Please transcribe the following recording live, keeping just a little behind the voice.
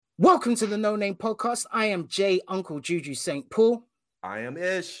Welcome to the No Name Podcast. I am J Uncle Juju St. Paul. I am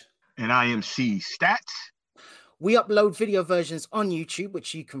Ish. And I am C Stats. We upload video versions on YouTube,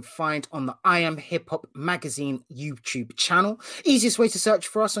 which you can find on the I Am Hip Hop Magazine YouTube channel. Easiest way to search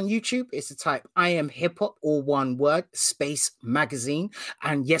for us on YouTube is to type I Am Hip Hop, all one word, space magazine.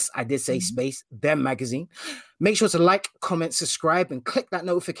 And yes, I did say space, them magazine. Make sure to like, comment, subscribe, and click that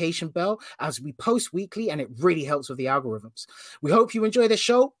notification bell as we post weekly, and it really helps with the algorithms. We hope you enjoy the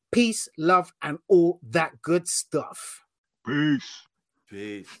show. Peace, love, and all that good stuff. Peace.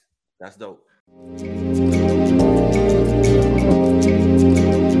 Peace. That's dope.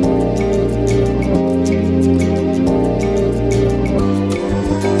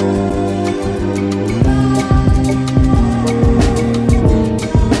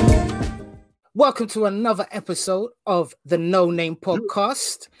 Welcome to another episode of the No Name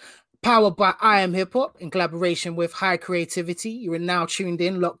Podcast, powered by I Am Hip Hop in collaboration with High Creativity. You are now tuned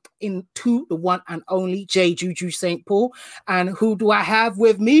in, locked into the one and only J Juju St. Paul. And who do I have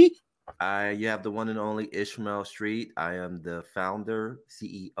with me? You have the one and only Ishmael Street. I am the founder,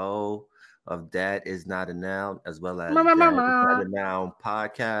 CEO of That Is Not a Noun, as well as That Is Not a Noun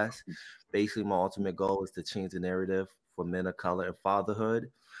podcast. Basically, my ultimate goal is to change the narrative for men of color and fatherhood.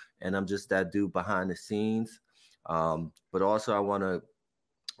 And I'm just that dude behind the scenes. But also, I want to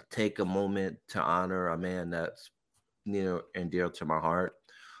take a moment to honor a man that's near and dear to my heart.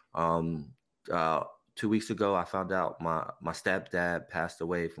 2 weeks ago, I found out my stepdad passed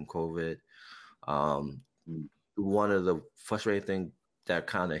away from COVID. One of the frustrating things that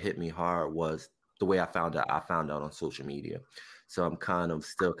kind of hit me hard was the way I found out. I found out on social media. So I'm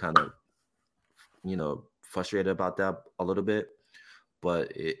still frustrated about that a little bit,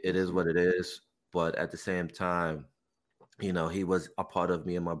 but it is what it is. But at the same time, he was a part of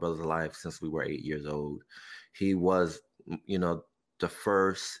me and my brother's life since we were 8 years old. He was, the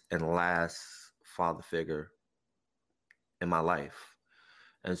first and last father figure in my life.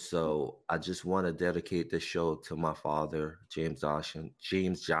 And so I just want to dedicate this show to my father, James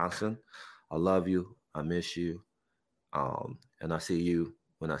Johnson. I love you. I miss you. And I see you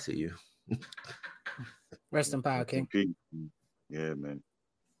when I see you. Rest in power, King. Yeah, man.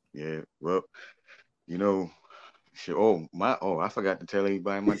 Yeah. Well, I forgot to tell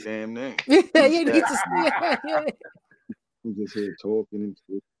anybody my damn name. Yeah, you need to I'm just here talking and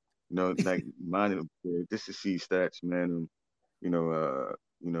shit. Mine. This is C Stats, man. Me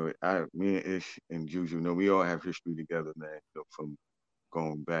and Ish and Juju, we all have history together, man. From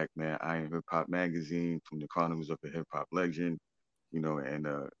going back, man. I Am Hip Hop Magazine, from the Chronicles of a Hip Hop Legend, to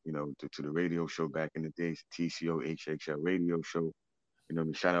the radio show back in the days, TCO HXL radio show.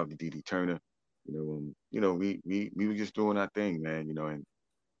 Shout out to Dee Turner. We were just doing our thing, man.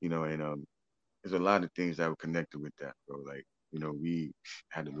 There's a lot of things that were connected with that, bro. Like, we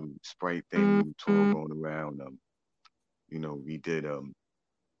had a little Sprite thing, little tour going around. We did, a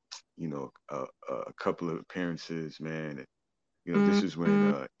couple of appearances, man. And, this is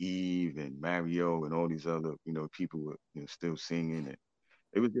when Eve and Mario and all these other, people were, still singing. And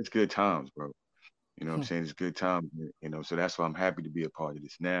it was just good times, bro. You know what I'm saying? It's good times, so that's why I'm happy to be a part of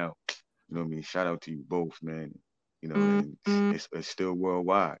this now. Shout out to you both, man. And it's still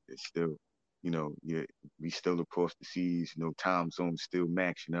worldwide. It's still, we still across the seas, time zones still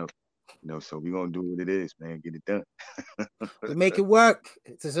matching up, so we're going to do what it is, man. Get it done. We make it work.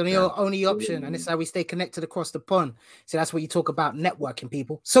 It's only our only option. And it's how we stay connected across the pond. So that's what you talk about networking,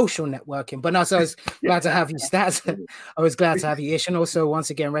 people, social networking. But no, so I was glad to have you, Stats. I was glad to have you, Ish. And also, once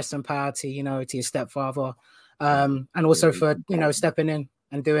again, rest in power to, to your stepfather. And also for, stepping in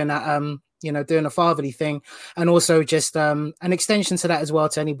and doing that, doing a fatherly thing, and also just an extension to that as well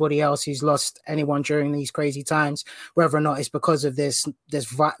to anybody else who's lost anyone during these crazy times, whether or not it's because of this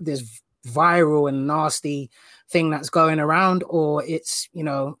viral and nasty thing that's going around, or it's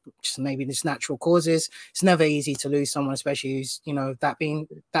just maybe this natural causes. It's never easy to lose someone, especially who's that being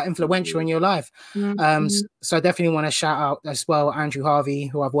that influential in your life. So I definitely want to shout out as well Andrew Harvey,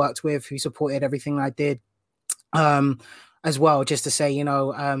 who I've worked with, who supported everything I did. As well, just to say,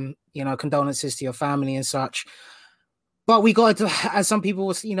 condolences to your family and such. But we got to, as some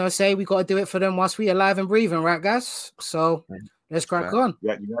people, say, we got to do it for them whilst we alive and breathing, right, guys? So let's crack on.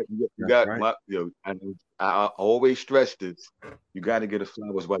 You got my, I always stress this. You got to get the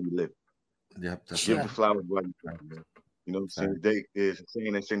flowers while you live. Yep. Give the flowers while you live. You know what I'm saying? There's a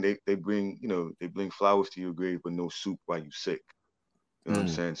saying they bring, they bring flowers to your grave, but no soup while you sick. You know what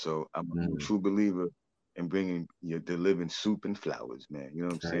I'm saying? So I'm a true believer and bringing the living soup and flowers, man. You know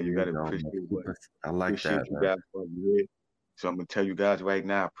what I'm saying? You gotta appreciate what I like appreciate that. You guys for here. So I'm gonna tell you guys right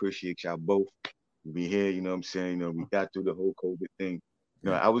now, I appreciate y'all both to be here. You know what I'm saying? We got through the whole COVID thing. You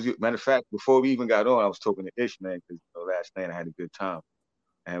know, I was, matter of fact, before we even got on, I was talking to Ish, man, because last night I had a good time.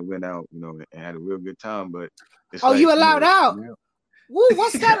 I went out, and had a real good time. But it's like, you allowed out? Woo,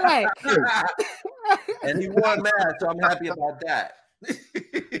 what's that like? And he won mad, so I'm happy about that.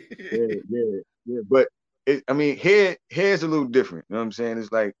 yeah. But here's a little different. You know what I'm saying?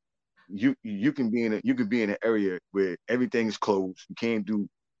 It's like you can be in an area where everything is closed. You can't do.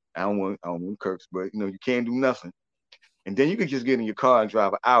 I don't want curse, but you can't do nothing. And then you can just get in your car and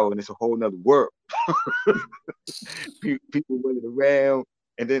drive an hour, and it's a whole nother world. People running around,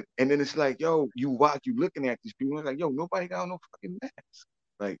 and then it's like, yo, you looking at these people, like, yo, nobody got no fucking mask.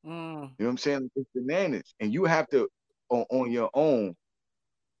 Like, you know what I'm saying? It's bananas, and you have to on your own.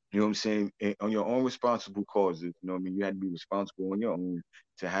 You know what I'm saying? And on your own responsible causes. You know what I mean? You had to be responsible on your own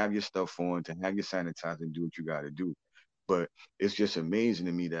to have your stuff on, to have your sanitizer, and do what you got to do. But it's just amazing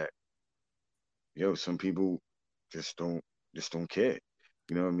to me that, some people just don't care.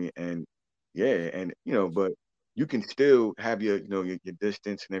 You know what I mean? And but you can still have your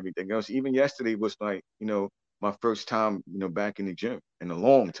distance and everything else. Even yesterday was like, my first time, back in the gym in a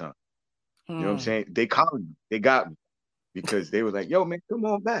long time. You know what I'm saying? They called me, they got me because they were like, yo, man, come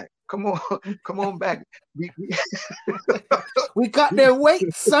on back. Come on back. We got their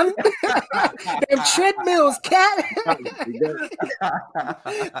weights, son. Them treadmills, cat.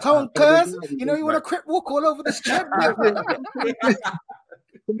 Come on, cuz. You want to crip walk all over this treadmill.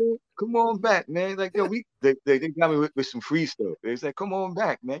 Come on back, man. Like, yo, they got me with some free stuff. They said, come on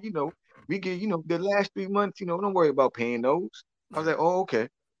back, man. We get, the last 3 months, don't worry about paying those. I was like, oh, okay.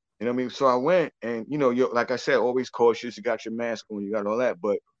 You know what I mean? So I went and, like I said, always cautious. You got your mask on, you got all that.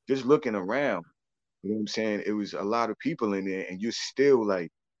 But just looking around, you know what I'm saying? It was a lot of people in there, and you're still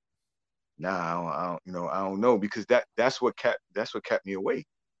like, nah, I don't know, because that's what kept me awake.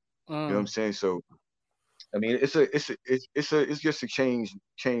 You know what I'm saying? So, I mean, it's just a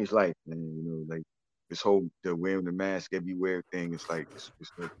change life, man. Like this whole the wearing the mask everywhere thing. It's like it's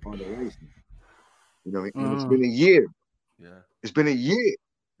like part of life. And it's been a year. Yeah, it's been a year.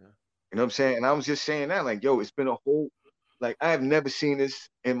 Yeah. You know what I'm saying? And I was just saying that, like, yo, it's been a whole. Like, I have never seen this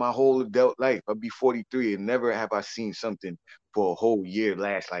in my whole adult life. I'll be 43, and never have I seen something for a whole year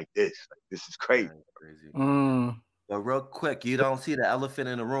last like this. Like, this is crazy. But real quick, you don't see the elephant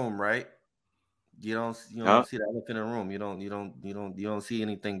in the room, right? You don't see the elephant in the room. You don't see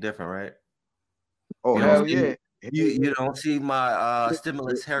anything different, right? Oh, hell yeah. You don't see my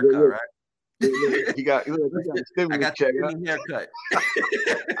stimulus haircut, right? Yeah. He got a stimulus I got check. The haircut.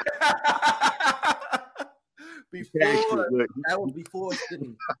 That was before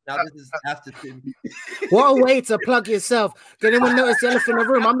stimulus. Now this is after stimulus. What a way to plug yourself. Did anyone notice the elephant in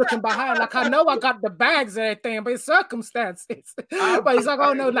the room? I'm looking behind, like, I know I got the bags and everything, but it's circumstances. But he's like,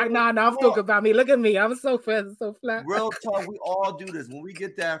 oh no, like, nah, I'm talking about me. Look at me. I'm so fat, so flat. Real talk, we all do this. When we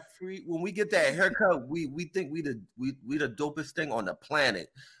get that haircut, we think we the dopest thing on the planet.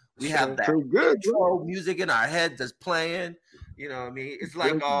 We have that intro music in our head that's playing. You know what I mean? It's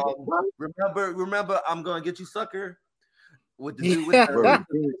like remember I'm gonna get you, sucker. With the dude with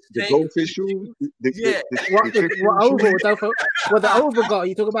the goldfish shoes. What over? What the overgold?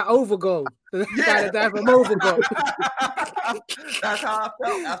 You talk about overgold? Yeah, that from overgold. That's how I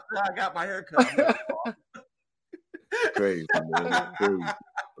felt after I got my haircut. Crazy, man. Crazy.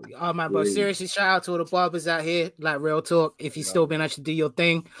 Oh man, but seriously, shout out to all the barbers out here. Like, real talk, if you still been actually do your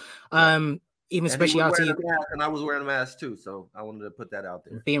thing, even especially out to you. And I was wearing a mask too, so I wanted to put that out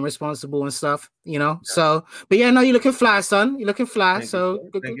there. Being responsible and stuff, Yeah. So, but yeah, no, you're looking fly, son. You're looking fly.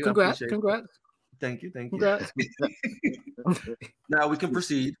 Congrats. Thank you. Congrats. Now we can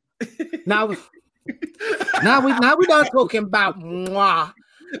proceed. Now we done talking about moi.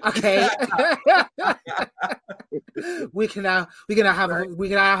 Okay. we can now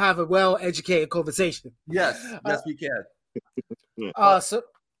have a well-educated conversation. Yes, we can.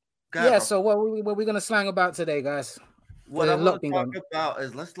 So what are we gonna slang about today, guys? What I want to talk about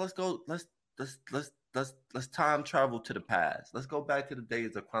is let's time travel to the past. Let's go back to the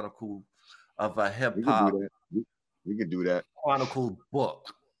days of Chronicles of a hip hop. We could do that. Chronicles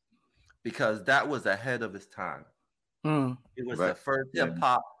book, because that was ahead of its time. It was the first hip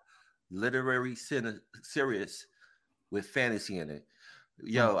hop literary series with fantasy in it.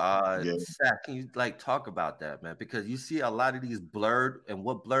 Yo, Zach, can you talk about that, man? Because you see a lot of these blurred, and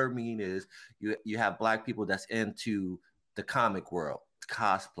what blurred mean is you have Black people that's into the comic world,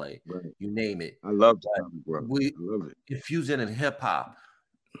 cosplay, you name it. I love the comic world. I love it. Infusing in hip hop.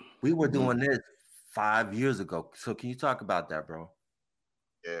 We were doing this 5 years ago. So can you talk about that, bro?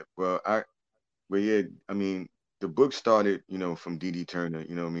 Yeah, I mean, the book started, from D.D. Turner,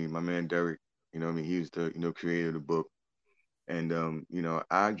 my man Derek, he was the, creator of the book. And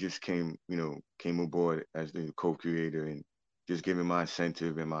I just came aboard as the co-creator and just giving my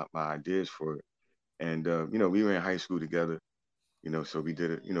incentive and my ideas for it. And we were in high school together, so we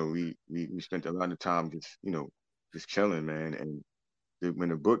did it, we spent a lot of time just chilling, man. And when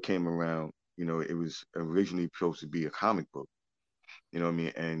the book came around, it was originally supposed to be a comic book, you know what I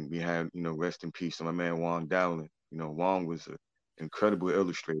mean? And we had, rest in peace to my man Wong Dowling. Wong was an incredible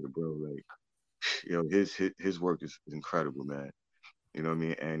illustrator, bro. Like, his work is incredible, man. You know what I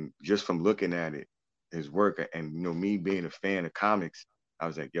mean? And just from looking at it, his work, and me being a fan of comics, I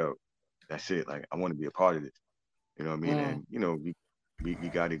was like, yo, that's it. Like, I want to be a part of this. You know what I mean? And we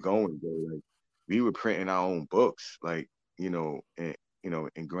got it going, bro. Like, we were printing our own books, like, in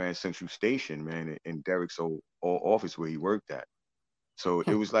Grand Central Station, man, in Derek's old office where he worked at. So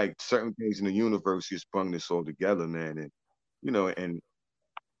it was like certain things in the universe just sprung this all together, man. And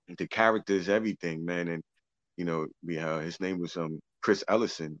and the characters, everything, man. And we his name was Chris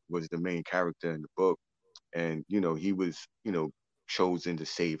Ellison was the main character in the book, and he was chosen to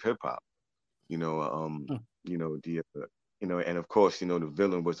save hip hop. You know, the and of course the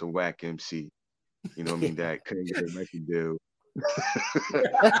villain was a whack MC. You know what I mean? That couldn't get a record deal. You know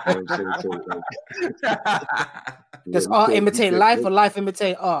what I'm saying? So, does art imitate life, or life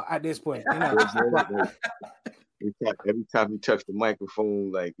imitate art at this point? Every time he touched the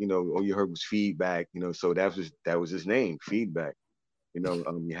microphone, like all you heard was feedback. So that was his name, feedback.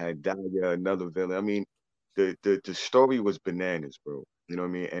 You had Dahlia, another villain. I mean, the story was bananas, bro. You know what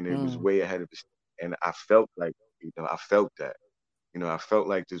I mean? And it was way ahead of his. And I felt like, I felt that. I felt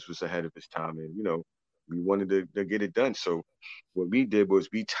like this was ahead of his time, and we wanted to get it done. So what we did was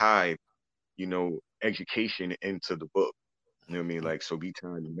we tied, education into the book. You know what I mean? Like, so we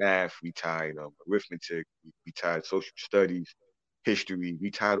tied math, we tied arithmetic, we tied social studies, history,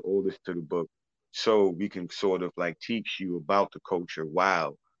 we tied all this to the book, so we can sort of like teach you about the culture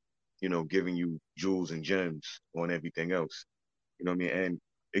while, giving you jewels and gems on everything else. You know what I mean? And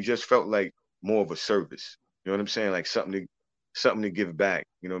it just felt like more of a service. You know what I'm saying? Like something to give back.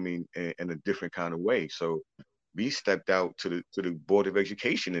 You know what I mean? In a different kind of way. So we stepped out to the Board of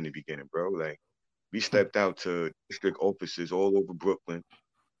Education in the beginning, bro. Like, we stepped out to district offices all over Brooklyn,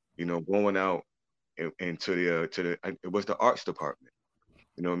 going out and it was the arts department.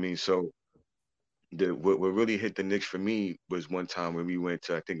 You know what I mean? So what really hit the nicks for me was one time when we went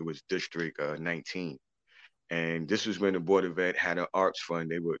to, I think it was District 19. And this was when the Board of Ed had an arts fund.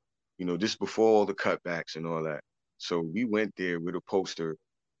 They would, this before all the cutbacks and all that. So we went there with a poster,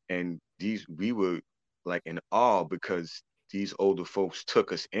 and we were like in awe because these older folks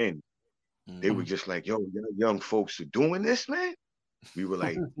took us in. They were just like, yo, young folks are doing this, man. We were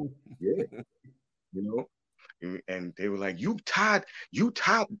like, yeah, you know. And they were like, you taught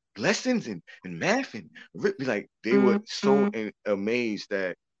lessons and math and like they were so amazed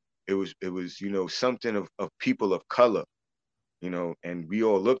that it was something of people of color, and we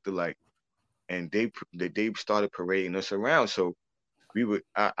all looked alike, and they started parading us around. So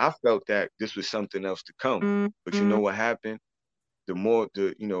I felt that this was something else to come. But you know what happened? The more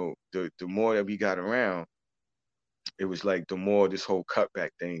the more that we got around, it was like the more this whole cutback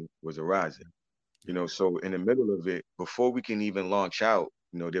thing was arising. So in the middle of it, before we can even launch out,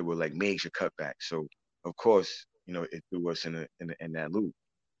 there were like major cutbacks. So of course, it threw us in that loop.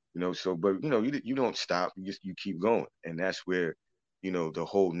 So but you don't stop, you keep going. And that's where, the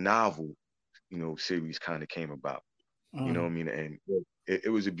whole novel, series kind of came about. You know what I mean? And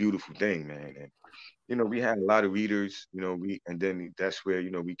it was a beautiful thing, man. And we had a lot of readers, and then that's where,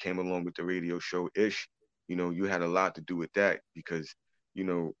 we came along with the radio show Ish. You had a lot to do with that because,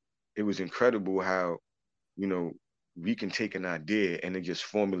 it was incredible how, you know, we can take an idea and it just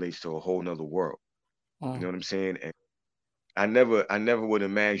formulates to a whole nother world. You know what I'm saying? And I never would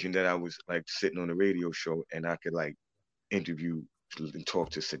imagine that I was like sitting on a radio show and I could like interview and talk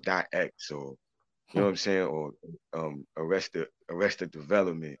to Sadat X, or you know what I'm saying, or Arrested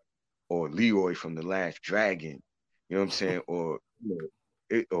Development, or Leroy from The Last Dragon. You know what I'm saying, or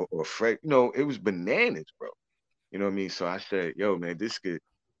or Fred. It was bananas, bro. You know what I mean? So I said, yo, man,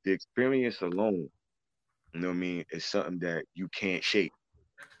 the experience alone, you know what I mean, is something that you can't shake.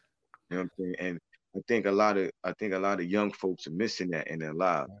 You know what I'm saying? And I think a lot of young folks are missing that in their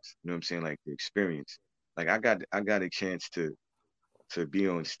lives. You know what I'm saying? Like the experience. Like I got a chance to be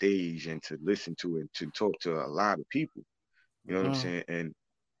on stage and to listen to it, to talk to a lot of people. You know what I'm saying? And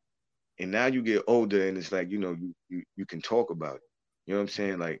now you get older and it's like, you can talk about it. You know what I'm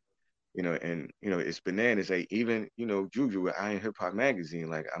saying? Like, and it's bananas. Like even, Juju with Iron Hip Hop Magazine.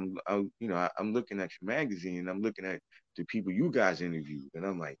 Like I'm looking at your magazine and I'm looking at the people you guys interviewed, and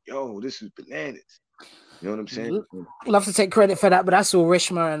I'm like, yo, this is bananas. You know what I'm saying? Love to take credit for that, but that's all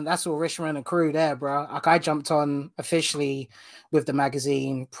Rishma and the crew there, bro. Like I jumped on officially with the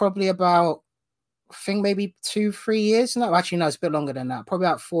magazine probably about, I think maybe 2-3 years. No, actually, no, it's a bit longer than that. Probably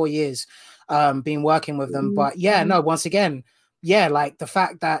about 4 years. Been working with them, but yeah, no. Once again, yeah, like the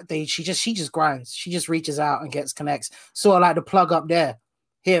fact that she just grinds, she just reaches out and gets connects. Sort of like the plug up there,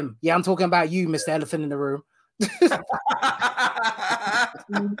 him. Yeah, I'm talking about you, Mr. Elephant in the Room.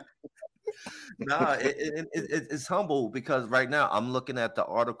 No, it's humble because right now I'm looking at the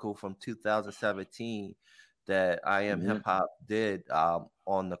article from 2017 that I Am Hip Hop did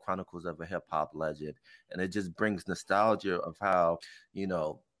on the Chronicles of a Hip Hop Legend, and it just brings nostalgia of how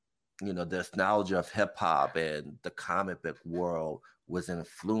the nostalgia of hip hop and the comic book world was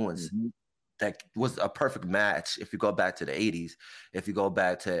influenced. That was a perfect match. If you go back to the 80s, if you go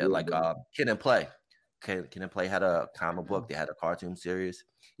back to Kid and Play. Kid and Play had a comic book. They had a cartoon series.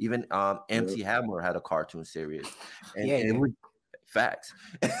 Even MC Hammer had a cartoon series. And it was facts.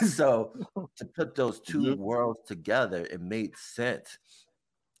 And so to put those two worlds together, it made sense.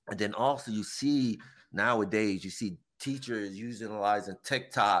 And then also you see nowadays, you see teachers utilizing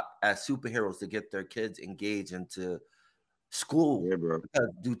TikTok as superheroes to get their kids engaged into school. Because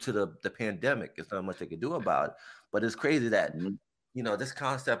due to the pandemic, there's not much they can do about it. But it's crazy that this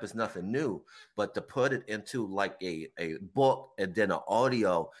concept is nothing new, but to put it into like a book and then an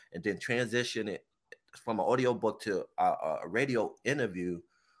audio and then transition it from an audio book to a radio interview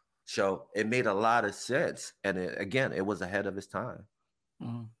show, it made a lot of sense. And it was ahead of its time.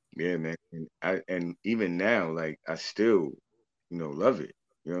 Yeah, man. And even now, like I still, love it.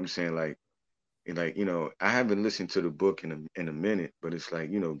 You know what I'm saying? Like, I haven't listened to the book in a minute, but it's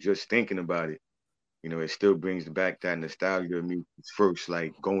like, just thinking about it, it still brings back that nostalgia of me first,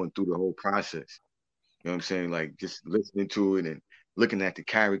 like going through the whole process. You know what I'm saying? Like just listening to it and looking at the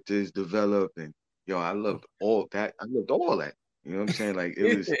characters develop, and I loved all that. I loved all that. You know what I'm saying? Like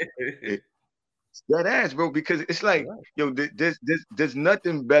it's that ass, bro, because it's like, there's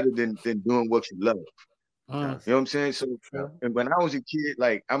nothing better than doing what you love. You know what I'm saying? So, and when I was a kid,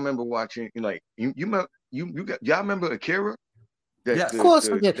 like I remember watching, like y'all remember Akira? Of course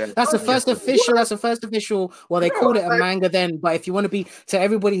I did. That's the first official. Well, they called it a manga then, but if you want to be to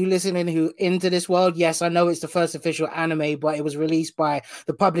everybody who listening who into this world, yes, I know it's the first official anime, but it was released by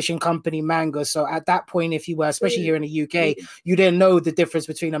the publishing company Manga. So at that point, if you were, especially here in the UK, you didn't know the difference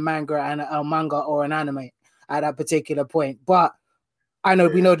between a manga and a manga or an anime at that particular point. But I know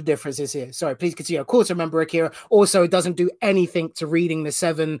we know the differences here. Sorry, please continue. Of course, I remember Akira. Also, it doesn't do anything to reading the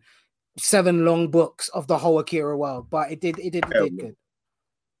seven long books of the whole Akira world, but it did good.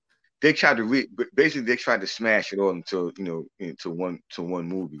 They tried to basically they tried to smash it all into one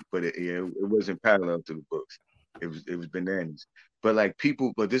movie, but it wasn't parallel to the books. It was bananas. But like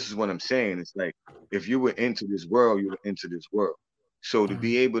but this is what I'm saying. It's like if you were into this world, you were into this world. So to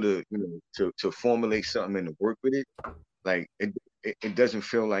be able to to formulate something and to work with it, like it doesn't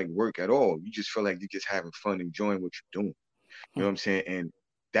feel like work at all. You just feel like you're just having fun, enjoying what you're doing. You know what I'm saying? And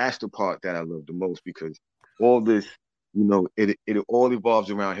that's the part that I love the most, because all this, it all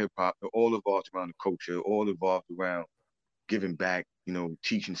evolves around hip hop. It all evolves around the culture. It all evolves around giving back,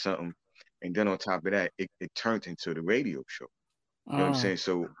 teaching something. And then on top of that, it turned into the radio show. You know what I'm saying?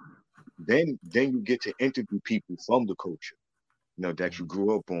 So then you get to interview people from the culture, that you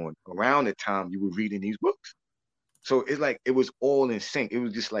grew up on around the time you were reading these books. So it's like it was all in sync. It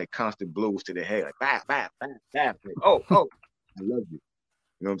was just like constant blows to the head, like bam, bam, bam, bam. Like, oh, I loved it.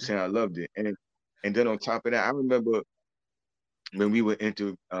 You know what I'm saying? I loved it. And then on top of that, I remember when we were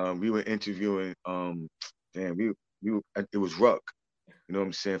interviewing it was Ruck. You know what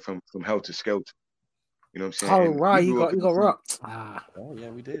I'm saying? From Helter Skelter. You know what I'm saying? Oh, and right, you got rocked. Oh yeah,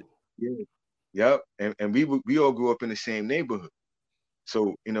 we did. Yeah. Yep. And we all grew up in the same neighborhood.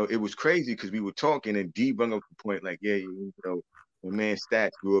 So, it was crazy because we were talking, and D brought up the point like, yeah, my man Stats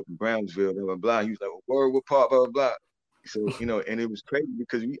grew up in Brownsville, blah, blah, blah. He was like, well, word, what part, blah, blah, blah. So, and it was crazy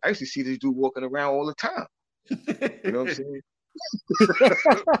because I used to see this dude walking around all the time. You know what I'm saying? You know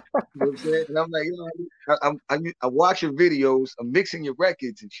what I'm saying? And I'm like, I'm watching videos, I'm mixing your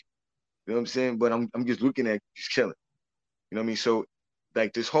records and shit. You know what I'm saying? But I'm just looking at you, just chilling. You know what I mean? So,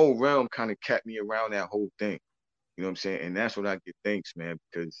 like, this whole realm kind of kept me around that whole thing. You know what I'm saying? And that's what I get thanks, man,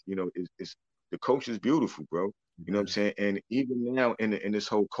 because it's the culture is beautiful, bro. You know what I'm saying? And even now in this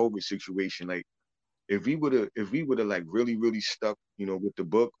whole COVID situation, like if we would have like really, really stuck, with the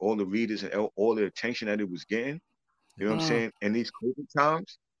book, all the readers and all the attention that it was getting, you know what I'm saying? In these COVID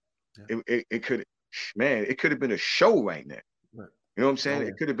times, it could have been a show right now. Right. You know what I'm saying?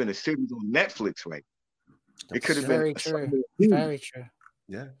 It could have been a series on Netflix right now. It could have been very true.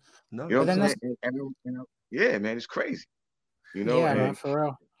 Yeah. No. You know But what I'm then saying? Yeah, man, it's crazy. You know, yeah, man, and for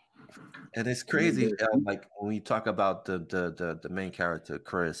real. And it's crazy, like when you talk about the main character,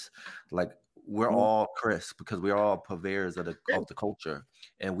 Chris, like we're all Chris because we're all purveyors of the culture,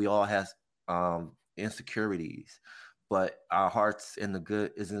 and we all have insecurities, but our hearts in the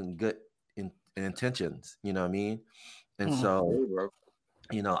good isn't good in intentions. You know what I mean? And so,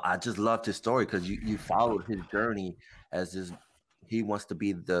 I just loved his story because you followed his journey as this. He wants to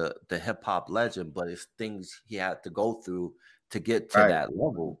be the hip hop legend, but it's things he had to go through to get to that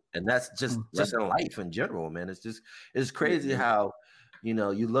level, and that's just in life in general, man. It's crazy how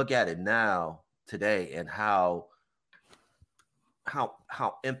you look at it now today and how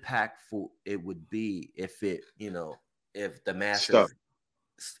impactful it would be if it if the masses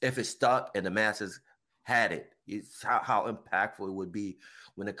if it stuck and the masses had it. It's how impactful it would be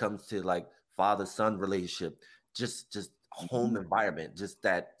when it comes to like father-son relationship, just home environment,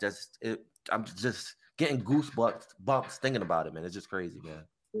 I'm just getting goosebumps thinking about it, man. It's just crazy, man.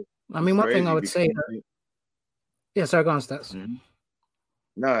 I mean, one thing I would say sorry, go on, Stats.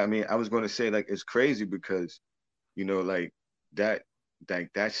 No, I mean, I was going to say, like, it's crazy because like that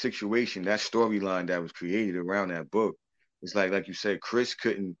situation, that storyline that was created around that book, it's like you said, Chris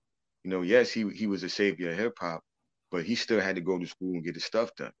couldn't, yes, he was a savior of hip hop, but he still had to go to school and get his stuff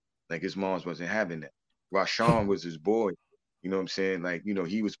done. Like his moms wasn't having that. Rashawn was his boy, you know what I'm saying? Like,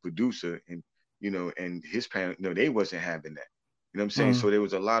 he was producer and and his parents, they wasn't having that. You know what I'm saying? So there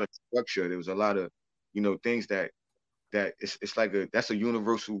was a lot of structure, there was a lot of, things that it's like that's a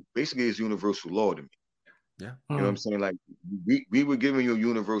universal, basically it's universal law to me. Yeah. You know what I'm saying? Like we were giving you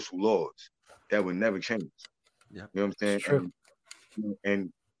universal laws that would never change. Yeah. You know what I'm saying? True.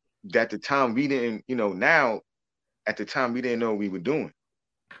 And at the time we didn't, now at the time we didn't know what we were doing.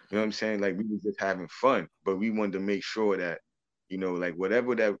 You know what I'm saying? Like we were just having fun, but we wanted to make sure that, like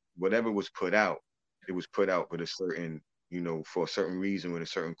whatever was put out, it was put out with a certain, for a certain reason, with a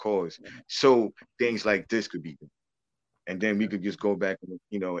certain cause. So things like this could be done. And then we could just go back and,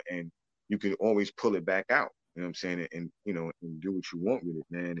 and you can always pull it back out. You know what I'm saying? And and do what you want with it,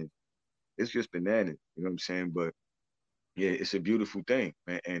 man. And it's just bananas. You know what I'm saying? But yeah, it's a beautiful thing,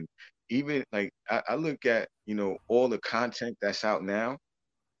 man. And even like I look at, all the content that's out now,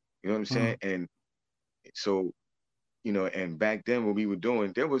 you know what I'm saying? And so, and back then what we were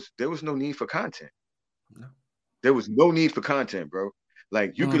doing, there was no need for content. No. There was no need for content, bro.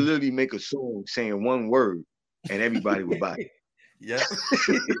 Like you could literally make a song saying one word and everybody would buy it. Yeah.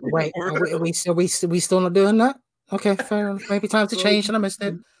 Wait, are we still not doing that? Okay, fair enough. Maybe time to change, and I missed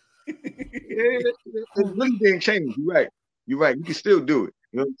it. It really didn't change. You're right. You're right. You can still do it.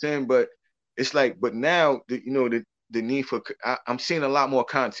 You know what I'm saying? But it's like, but now the need for I'm seeing a lot more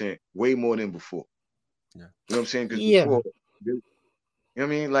content, way more than before. Yeah. You know what I'm saying? Because Yeah. before, you know what I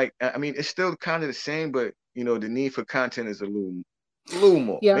mean? Like, I mean, it's still kind of the same, but the need for content is a little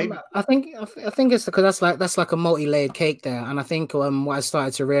more. Yeah, Maybe. I think it's because that's like a multi-layered cake there, and I think what I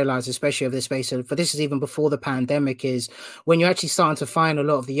started to realize, especially of this space, for this is even before the pandemic, is when you're actually starting to find a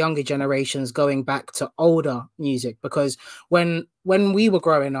lot of the younger generations going back to older music, because when we were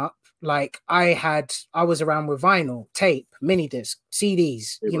growing up, like I was around with vinyl, tape, mini disc,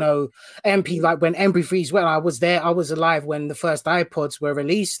 CDs, MP, like when MP3s, I was there, I was alive when the first iPods were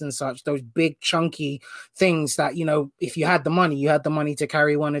released and such, those big chunky things that, if you had the money to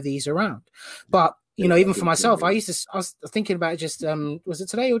carry one of these around. But, even for myself, I was thinking about it just, was it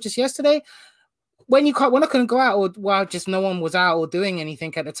today or just yesterday? When I couldn't go out, or just no one was out or doing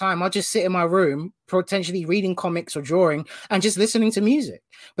anything at the time, I'd just sit in my room, potentially reading comics or drawing and just listening to music.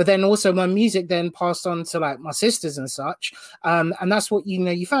 But then also my music then passed on to like my sisters and such. And that's what,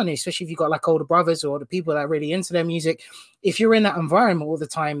 you found, especially if you got like older brothers or the people that are really into their music. If you're in that environment all the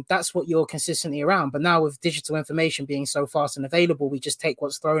time, that's what you're consistently around. But now with digital information being so fast and available, we just take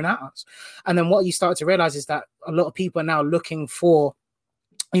what's thrown at us. And then what you start to realize is that a lot of people are now looking for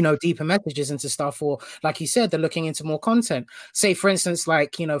deeper messages into stuff, or like you said, they're looking into more content. Say, for instance,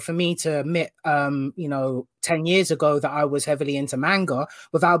 like, for me to admit, 10 years ago that I was heavily into manga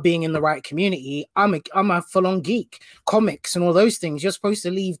without being in the right community, I'm a full-on geek. Comics and all those things, you're supposed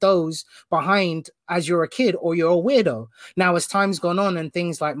to leave those behind as you're a kid, or you're a weirdo. Now, as time's gone on and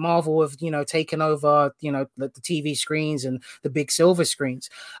things like Marvel have, taken over, the TV screens and the big silver screens,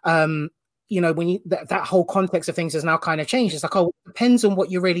 when you that whole context of things has now kind of changed. It's like, oh, it depends on what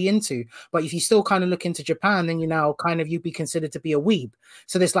you're really into. But if you still kind of look into Japan, then you'd be considered to be a weeb.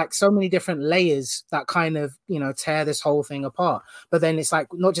 So there's like so many different layers that kind of, tear this whole thing apart. But then it's like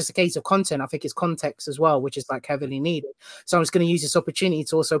not just a case of content, I think it's context as well, which is like heavily needed. So I'm just going to use this opportunity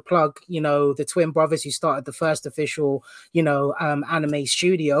to also plug, the twin brothers who started the first official, anime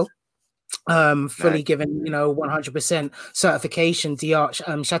studio. Fully given 100% certification, Diarch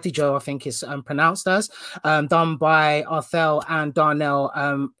Shatijo, I think is pronounced as, done by Arthel and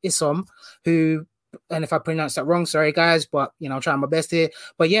Darnell Isom, who, and if I pronounce that wrong, sorry guys, but I'll try my best here.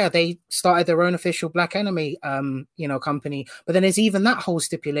 But yeah, they started their own official black anime company. But then there's even that whole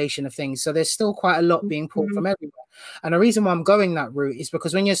stipulation of things. So there's still quite a lot being pulled from everywhere. And the reason why I'm going that route is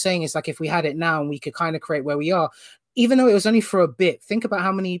because when you're saying it's like if we had it now and we could kind of create where we are, even though it was only for a bit, think about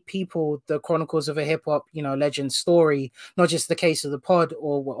how many people the Chronicles of a Hip Hop, legend story, not just the case of the pod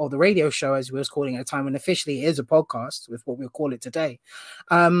or the radio show, as we was calling it at the time, when officially it is a podcast with what we'll call it today.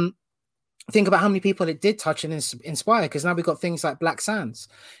 Think about how many people it did touch and inspire, because now we've got things like Black Sands.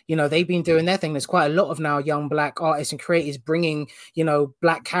 They've been doing their thing. There's quite a lot of now young black artists and creators bringing,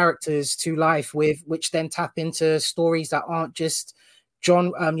 black characters to life, with which then tap into stories that aren't just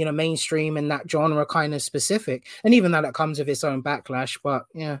mainstream and that genre kind of specific. And even that comes with its own backlash, but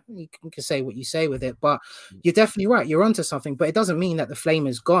yeah, you can say what you say with it. But you're definitely right, you're onto something. But it doesn't mean that the flame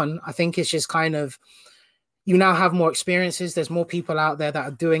is gone. I think it's just kind of, you now have more experiences, there's more people out there that are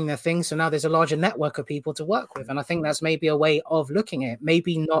doing their thing, so now there's a larger network of people to work with. And I think that's maybe a way of looking at it.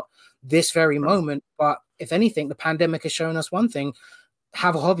 Maybe not this very moment, but if anything, the pandemic has shown us one thing: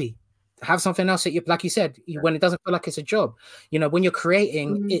 have a hobby, have something else that you, like you said, when it doesn't feel like it's a job. When you're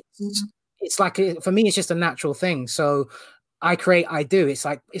creating, it's like, for me, it's just a natural thing. So I create, I do. It's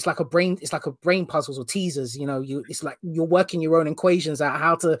like a brain puzzles or teasers. It's like you're working your own equations out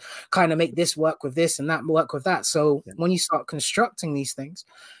how to kind of make this work with this and that work with that. So when you start constructing these things,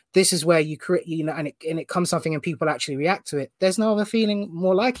 this is where you create, and it comes something and people actually react to it. There's no other feeling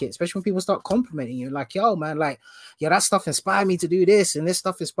more like it, especially when people start complimenting you, like, yo, man, like, yeah, that stuff inspired me to do this, and this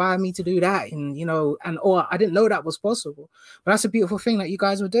stuff inspired me to do that, and or I didn't know that was possible. But that's a beautiful thing that you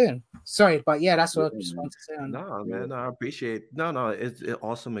guys were doing. Sorry, but yeah, that's what I just wanted to say. No, man, no, I appreciate. No, it's an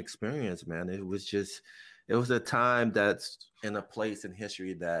awesome experience, man. It was a time that's in a place in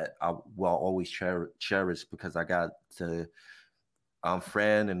history that I will always cherish, because I got to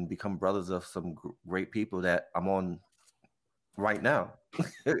friend and become brothers of some great people that I'm on right now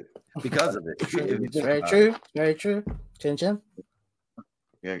because of it. Very true. Chin.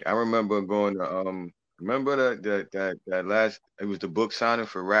 Yeah, I remember going to remember that last, it was the book signing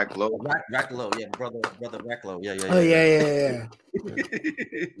for Rack Low. Rack Low, yeah, brother Rack Low, yeah. Oh yeah.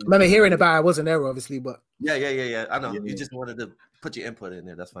 Remember hearing about it. I wasn't there obviously, but yeah. I know you just wanted to put your input in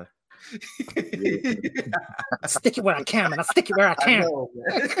there. That's fine. I stick it where I can, man. I stick it where I can.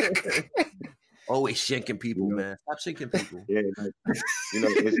 Always shanking people, man. Stop shanking people. Yeah,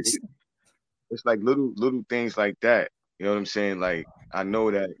 it's like little things like that. You know what I'm saying? Like, I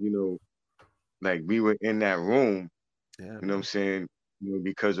know that, like we were in that room, you know what I'm saying?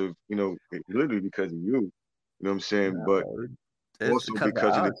 Because of, literally because of you. You know what I'm saying? But also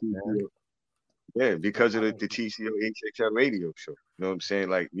because of the TCO. Yeah, because of the TCO HXL radio show. You know what I'm saying?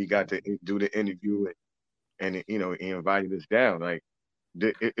 Like, we got to do the interview and it, he invited us down. Like,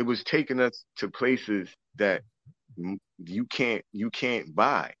 it was taking us to places that you can't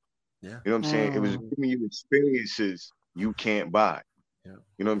buy. Yeah. You know what I'm saying? It was giving you experiences you can't buy. Yeah.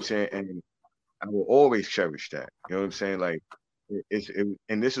 You know what I'm saying? And I will always cherish that. You know what I'm saying? Like,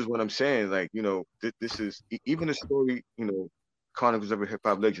 and this is what I'm saying. Like, this is even the story, Chronicles of a Hip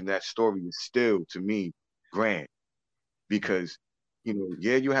Hop Legend, that story is still, to me, grand. Because,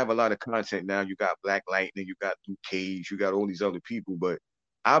 you have a lot of content now. You got Black Lightning, you got Luke Cage, you got all these other people. But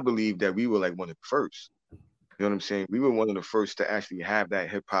I believe that we were like one of the first. You know what I'm saying? We were one of the first to actually have that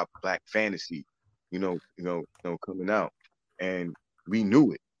hip hop black fantasy, coming out. And we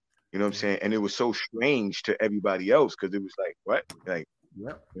knew it. You know what I'm saying? And it was so strange to everybody else, because it was like, what?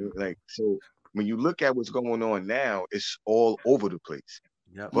 Like, so when you look at what's going on now, it's all over the place.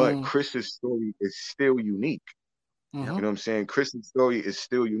 But Chris's story is still unique. You know what I'm saying? Chris's story is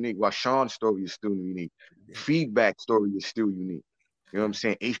still unique, while Sean's story is still unique. Feedback story is still unique. You know what I'm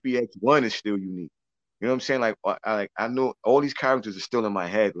saying? HBX1 is still unique. You know what I'm saying? Like, I know all these characters are still in my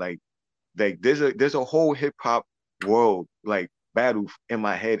head. Like there's a whole hip hop world, like, battle in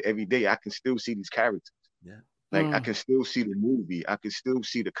my head every day. I can still see these characters. I can still see the movie. I can still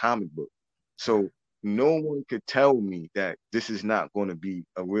see the comic book. So no one could tell me that this is not going to be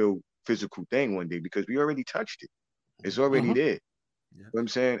a real physical thing one day, because we already touched it. It's already there. You know what I'm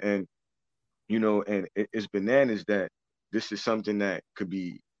saying? And and it's bananas that this is something that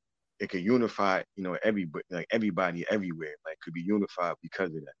it could unify, everybody, like everybody everywhere, like could be unified because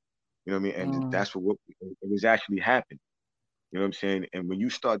of that. You know what I mean? And that's what it was actually happening. You know what I'm saying? And when you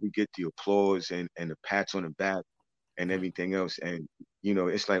start to get the applause and the pats on the back and everything else, and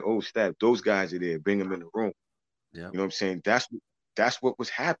it's like, oh, Steph, those guys are there, bring them in the room. Yeah. You know what I'm saying? That's what was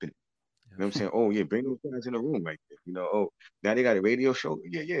happening. You know what I'm saying? Oh yeah, bring those guys in the room right there. Oh, now they got a radio show.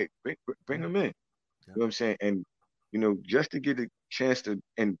 Yeah, bring them in. You know what I'm saying? And just to get a chance to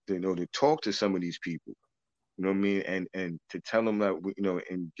to talk to some of these people. You know what I mean? And to tell them that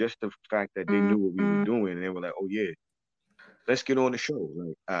and just the fact that they knew what we were doing, and they were like, oh yeah, let's get on the show.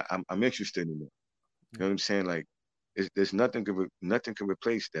 Like I'm interested in that. You know what I'm saying? Like there's nothing can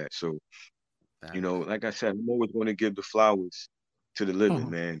replace that. So like I said, I'm always going to give the flowers to the living,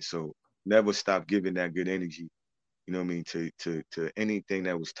 man. So never stop giving that good energy. You know what I mean? To anything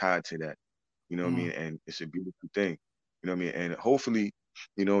that was tied to that. You know what I mean? And it's a beautiful thing. You know what I mean? And hopefully,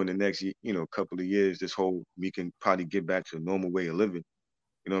 in the next couple of years, we can probably get back to a normal way of living.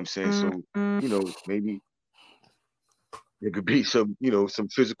 You know what I'm saying? So, maybe there could be some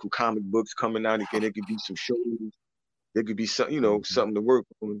physical comic books coming out again. There could be some shows. There could be some, something to work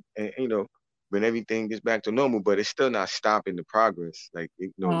on. And when everything gets back to normal, but it's still not stopping the progress. Like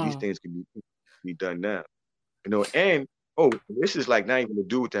these things can be done now. And this is like not even to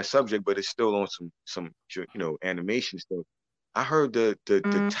do with that subject, but it's still on some animation stuff. I heard the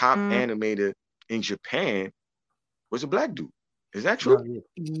top animator in Japan was a black dude. Is that true?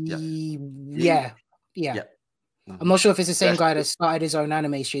 Yeah. I'm not sure if it's the same guy that started his own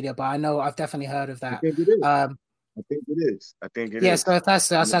anime studio, but I know I've definitely heard of that. I think it is. Yeah, so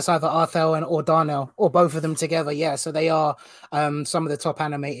that's either Arthel or Darnell or both of them together. Yeah, so they are some of the top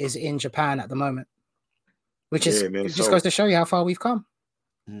animators in Japan at the moment, which is it just goes to show you how far we've come.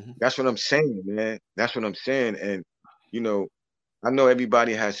 That's what I'm saying, man. That's what I'm saying. And I know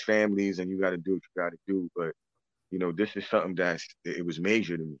everybody has families and you got to do what you got to do, but this is something it was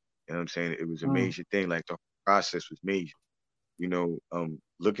major to me. You know what I'm saying? It was a major thing. Like the process was major.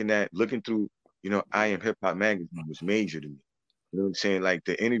 Looking through, I Am Hip Hop magazine was major to me. You know what I'm saying? Like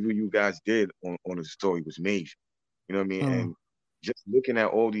the interview you guys did on the story was major. You know what I mean? And just looking at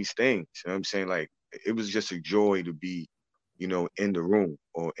all these things, you know what I'm saying? Like it was just a joy to be, in the room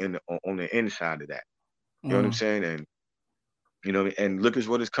or on the inside of that. You know what I'm saying? And and look at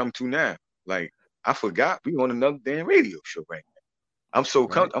what it's come to now. Like I forgot we on another damn radio show right now. I'm so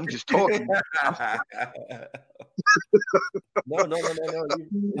I'm just talking.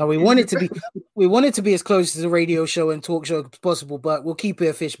 No, we want it to be as close to the radio show and talk show as possible, but we'll keep it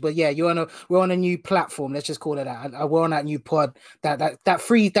official. But yeah, we're on a new platform. Let's just call it that. We're on that new pod.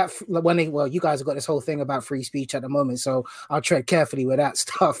 Well, you guys have got this whole thing about free speech at the moment, so I'll tread carefully with that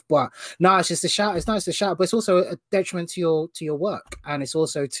stuff. But no, it's just a shout. It's nice to shout, but it's also a detriment to your work, and it's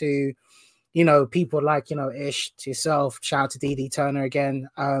also to people like, Ish, to yourself, shout out to DD Turner again,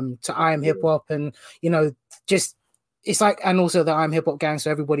 to I Am Hip Hop, and, just, it's like, and also the I Am Hip Hop gang,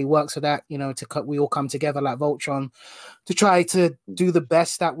 so everybody works for that, we all come together like Voltron to try to do the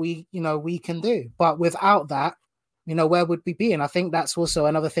best that we can do. But without that, where would we be? And I think that's also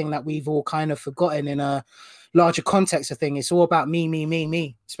another thing that we've all kind of forgotten in a larger context of thing. It's all about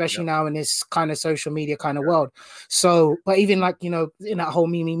me, especially now in this kind of social media kind of world. So, but even like, in that whole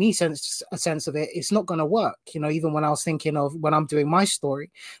me sense of it, it's not going to work. Even when I was thinking of when I'm doing my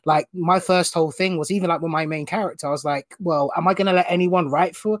story, like my first whole thing was even like with my main character, I was like, well, am I going to let anyone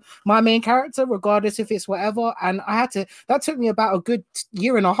write for my main character, regardless if it's whatever? And that took me about a good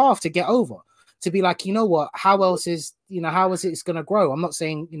year and a half to get over. To be like, what, how else is, how is it going to grow? I'm not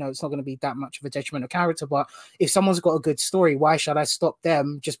saying, it's not going to be that much of a detriment of character, but if someone's got a good story, why should I stop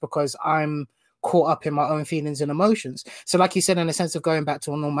them just because I'm caught up in my own feelings and emotions? So like you said, in a sense of going back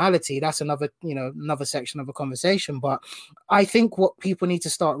to a normality, that's another section of a conversation. But I think what people need to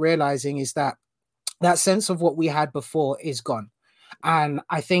start realizing is that sense of what we had before is gone. And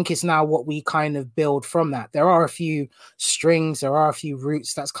I think it's now what we kind of build from that. There are a few strings, there are a few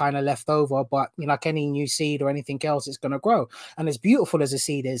roots that's kind of left over, but like any new seed or anything else, it's going to grow. And as beautiful as a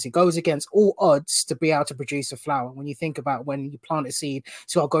seed is, it goes against all odds to be able to produce a flower. When you think about when you plant a seed,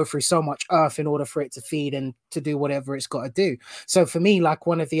 so I'll go through so much earth in order for it to feed and to do whatever it's got to do. So for me, like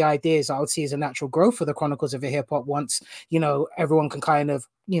one of the ideas I would see as a natural growth for the Chronicles of a Hip Hop, once, everyone can kind of,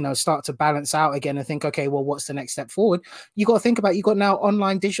 start to balance out again and think, okay, well, what's the next step forward? You got to think about, you got now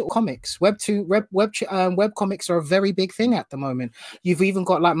online digital comics, web comics are a very big thing at the moment. You've even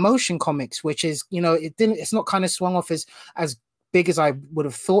got like motion comics, which is, it's not kind of swung off as big as I would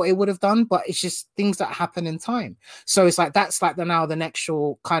have thought it would have done, but it's just things that happen in time. So it's like that's like the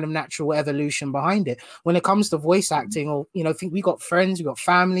natural kind of natural evolution behind it. When it comes to voice acting, or I think we got friends, we got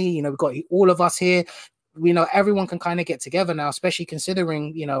family, we've got all of us here. Everyone can kind of get together now, especially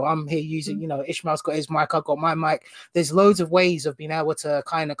considering, I'm here using, Ishmael's got his mic, I've got my mic. There's loads of ways of being able to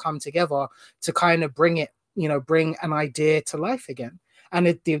kind of come together to kind of bring an idea to life again. And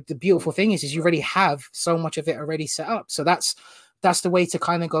the beautiful thing is you already have so much of it already set up. So that's the way to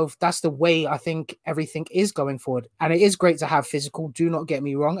kind of go. That's the way I think everything is going forward. And it is great to have physical. Do not get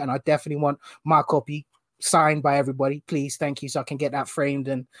me wrong. And I definitely want my copy signed by everybody, please. Thank you. So I can get that framed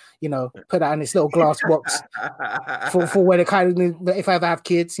and, put that in this little glass box for when it kind of, if I ever have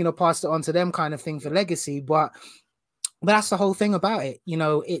kids, pass it on to them kind of thing for legacy. But that's the whole thing about it.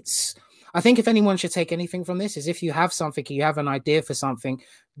 I think if anyone should take anything from this is if you have something, you have an idea for something,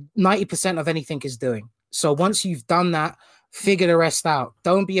 90% of anything is doing. So once you've done that, figure the rest out.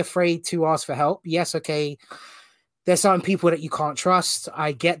 Don't be afraid to ask for help. Yes, okay. There's certain people that you can't trust.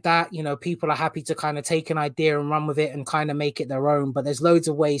 I get that. People are happy to kind of take an idea and run with it and kind of make it their own. But there's loads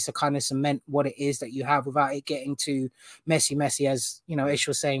of ways to kind of cement what it is that you have without it getting too messy, as, Ish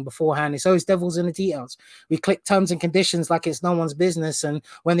was saying beforehand. It's always devils in the details. We click terms and conditions like it's no one's business. And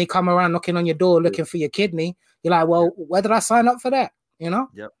when they come around knocking on your door looking for your kidney, you're like, well, where did I sign up for that?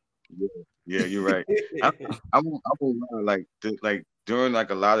 Yep. Yeah, you're right. I won't lie, like during like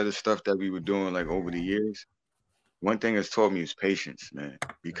a lot of the stuff that we were doing like over the years, one thing that's taught me is patience, man.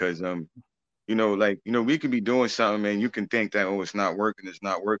 Because we could be doing something, man. You can think that it's not working,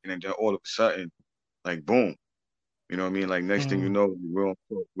 and then all of a sudden, like boom, you know what I mean? Like next thing you know,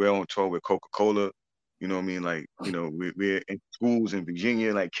 we're on tour with Coca-Cola. You know what I mean? Like we're in schools in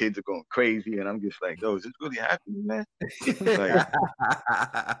Virginia, like kids are going crazy, and I'm just like, yo, is this really happening, man?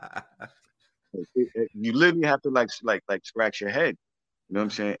 You literally have to like scratch your head. You know what I'm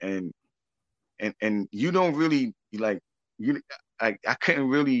saying? And you don't really I couldn't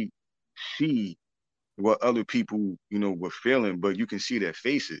really see what other people were feeling, but you can see their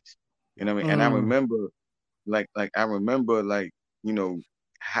faces. You know what I mean? And I remember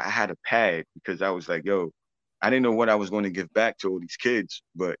I had a pad because I was like, yo, I didn't know what I was going to give back to all these kids,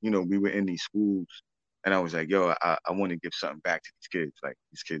 but we were in these schools, and I was like, yo, I want to give something back to these kids. Like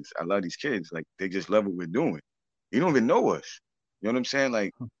these kids, I love these kids. Like they just love what we're doing. You don't even know us. You know what I'm saying?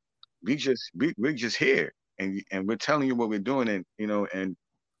 Like we're just here, and we're telling you what we're doing, and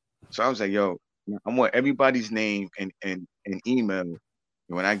so I was like, yo, I want everybody's name and email. And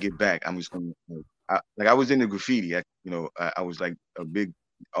when I get back, I'm just gonna I was into graffiti. I was like a big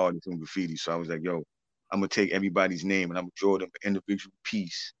artist in graffiti, so I was like, yo, I'm gonna take everybody's name and I'm gonna draw them an individual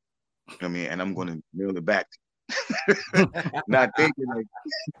piece. You know what I mean? And I'm gonna mail it back. Not thinking like,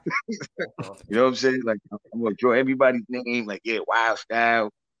 you know what I'm saying? Like I'm gonna draw everybody's name, like Wild Style,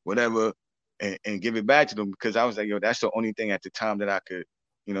 whatever, and give it back to them, because I was like, yo, that's the only thing at the time that I could,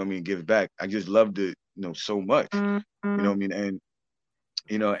 give back. I just loved it, so much. You know what I mean? And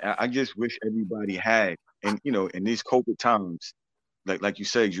I just wish everybody had, and in these COVID times, like you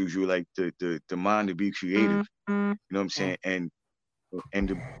said, Juju, like the mind to be creative. You know what I'm saying? And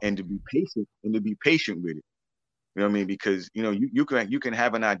to be patient with it. You know what I mean? Because you can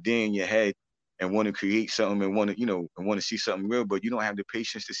have an idea in your head and want to create something and want to see something real, but you don't have the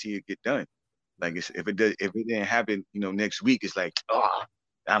patience to see it get done. Like if it didn't happen, next week, it's like, oh,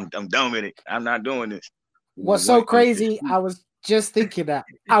 I'm done with it. I'm not doing this. What's so crazy? I was just thinking that.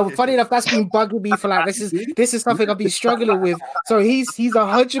 Funny enough, that's been bugging me for like this is something I've been struggling with. So he's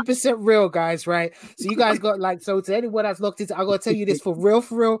 100% real, guys, right? So you guys got so to anyone that's looked into, I gotta tell you this for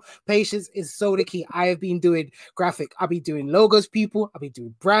real. Patience is so the key. I have been doing graphic, I'll be doing logos, people, I'll be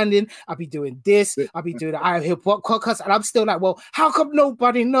doing branding, I'll be doing this, I'll be doing the I Have Hip Hop podcast, and I'm still like, well, how come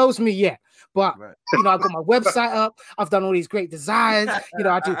nobody knows me yet? But I've got my website up, I've done all these great designs,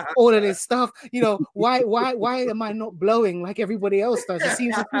 I do all of this stuff. Why am I not blowing like everybody else does? It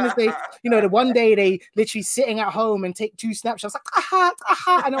seems as soon as they, the one day they literally sitting at home and take 2 snapshots, like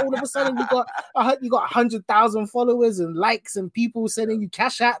and all of a sudden you got 100,000 followers and likes and people sending you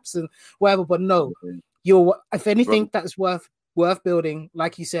cash apps and whatever. But no, if anything that's worth building,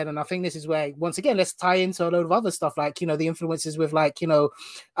 like you said, and I think this is where once again let's tie into a load of other stuff, like the influences with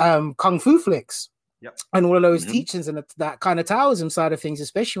kung fu flicks. Yep. And all of those teachings and that kind of Taoism side of things,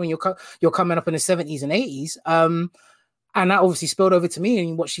 especially when you're coming up in the 70s and 80s. And that obviously spilled over to me,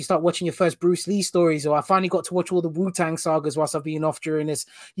 and you start watching your first Bruce Lee stories, or I finally got to watch all the Wu-Tang sagas whilst I've been off during this,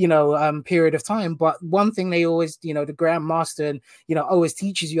 period of time. But one thing they always, the Grand Master, and, always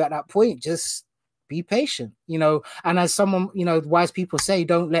teaches you at that point, just be patient, you know. And as someone, you know, wise people say,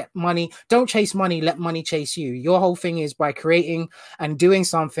 don't chase money, let money chase you. Your whole thing is by creating and doing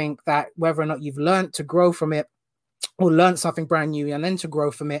something that, whether or not you've learned to grow from it or learn something brand new and then to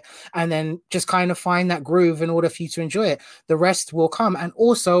grow from it, and then just kind of find that groove in order for you to enjoy it. The rest will come. And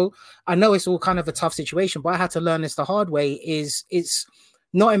also, I know it's all kind of a tough situation, but I had to learn this the hard way. Is it's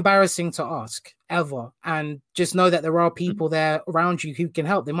not embarrassing to ask ever, and just know that there are people there around you who can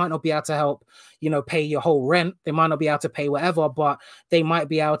help. They might not be able to help, you know, pay your whole rent. They might not be able to pay whatever, but they might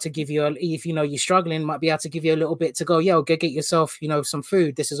be able to give you, if you know you're struggling, might be able to give you a little bit to go, yo, go get yourself, you know, some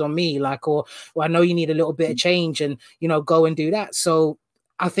food. This is on me, like, or I know you need a little bit of change, and you know, go and do that. So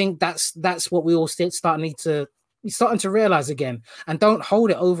I think that's what we all starting to realize again, and don't hold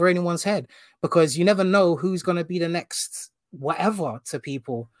it over anyone's head, because you never know who's going to be the next whatever to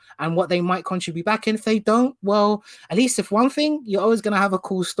people and what they might contribute back. And if they don't, well, at least if one thing, you're always going to have a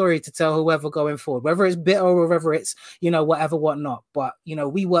cool story to tell whoever going forward, whether it's bitter or whether it's, you know, whatever, whatnot. But, you know,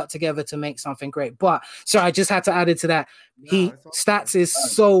 we work together to make something great. But sorry, I just had to add it to that. Stats is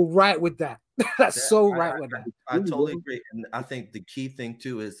so right with that. That's so right with that. I totally agree. And I think the key thing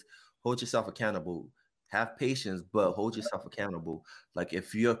too is hold yourself accountable. Have patience, but hold yourself accountable. Like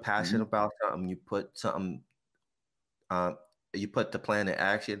if you're passionate about something, you put something, you put the plan in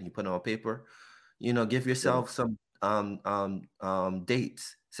action, you put it on paper, you know, give yourself some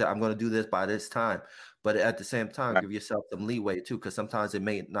dates. Say, I'm going to do this by this time. But at the same time, give yourself some leeway too, because sometimes it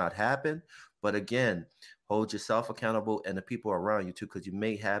may not happen. But again, hold yourself accountable and the people around you too, because you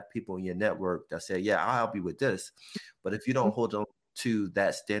may have people in your network that say, yeah, I'll help you with this. But if you don't hold on to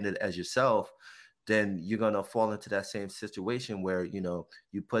that standard as yourself, then you're going to fall into that same situation where, you know,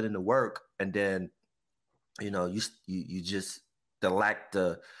 you put in the work and then, you know, you just lack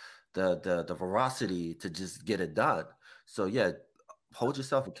the veracity to just get it done. So yeah, hold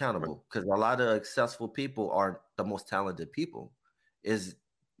yourself accountable, because a lot of successful people aren't the most talented people.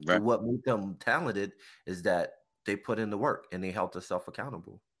 What makes them talented is that they put in the work and they held themselves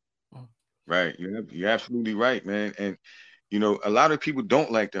accountable. Right, you're absolutely right, man. And you know, a lot of people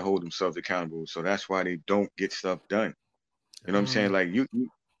don't like to hold themselves accountable, so that's why they don't get stuff done. You know what I'm saying? Like you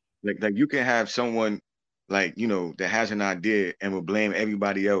like you can have someone, like, you know, that has an idea and will blame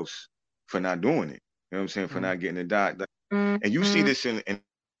everybody else for not doing it. You know what I'm saying? For not getting it done. And you see this in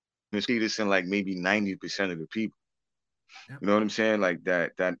like maybe 90% of the people. You know what I'm saying? Like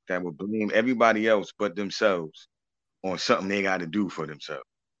that will blame everybody else but themselves on something they got to do for themselves.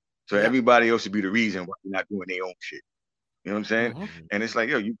 So everybody else would be the reason why they're not doing their own shit. You know what I'm saying? And it's like,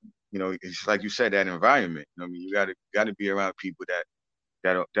 yo, you know, it's like you said, that environment. You know what I mean? You gotta be around people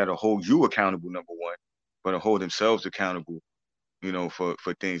that'll hold you accountable, number one, but hold themselves accountable, you know, for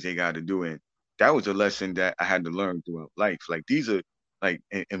things they got to do. And that was a lesson that I had to learn throughout life. Like these are like,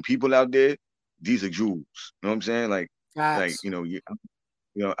 and people out there, these are jewels. You know what I'm saying? Like you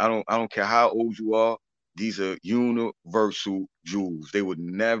know, I don't care how old you are. These are universal jewels. They would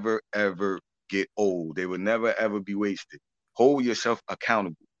never ever get old. They would never ever be wasted. Hold yourself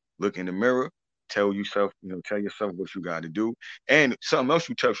accountable. Look in the mirror. Tell yourself what you got to do. And something else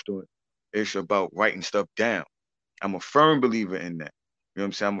you touched on, it's about writing stuff down. I'm a firm believer in that. You know what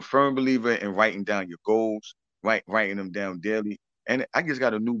I'm saying? I'm a firm believer in writing down your goals, writing them down daily. And I just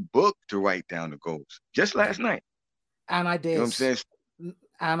got a new book to write down the goals just last night. And ideas. You know what I'm saying?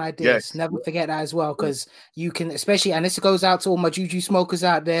 And ideas. Never forget that as well, because you can, especially, and this goes out to all my juju smokers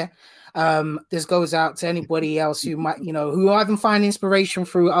out there. This goes out to anybody else who might, you know, who even find inspiration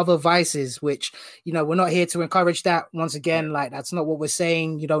through other vices, which, you know, we're not here to encourage that. Once again, like, that's not what we're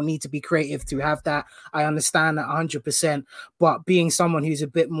saying. You don't need to be creative to have that. I understand that 100%, but being someone who's a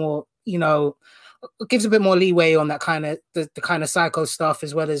bit more, you know, gives a bit more leeway on that kind of the kind of psycho stuff,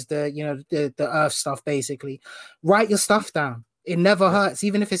 as well as the, you know, the earth stuff. Basically, write your stuff down. It never hurts,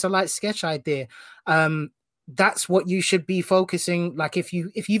 even if it's a light sketch idea. That's what you should be focusing. Like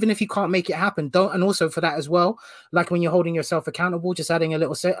even if you can't make it happen, don't. And also for that as well, like when you're holding yourself accountable, just adding a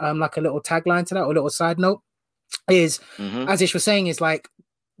little like a little tagline to that, or a little side note is, as Ish was saying, is like,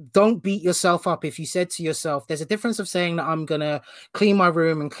 don't beat yourself up. If you said to yourself, there's a difference of saying that I'm going to clean my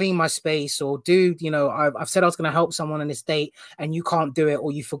room and clean my space, or do, you know, I've said I was going to help someone on this date and you can't do it,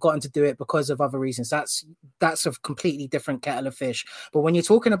 or you've forgotten to do it because of other reasons. That's a completely different kettle of fish. But when you're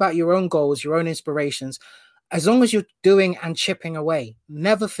talking about your own goals, your own inspirations, as long as you're doing and chipping away,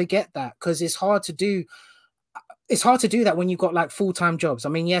 never forget that, because it's hard to do. It's hard to do that when you've got like full-time jobs. I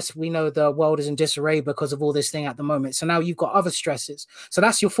mean, yes, we know the world is in disarray because of all this thing at the moment. So now you've got other stresses. So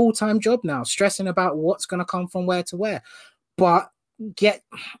that's your full-time job now, stressing about what's going to come from where to where. But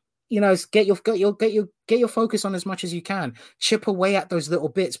get your focus on as much as you can. Chip away at those little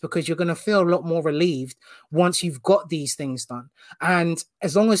bits, because you're going to feel a lot more relieved once you've got these things done. And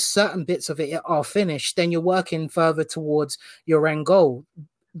as long as certain bits of it are finished, then you're working further towards your end goal.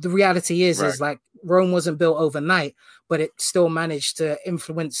 The reality is like Rome wasn't built overnight, but it still managed to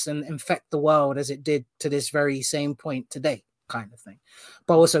influence and infect the world as it did to this very same point today, kind of thing.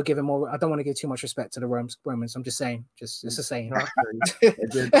 But also giving more, I don't want to give too much respect to the Romans. I'm just saying, it's a saying.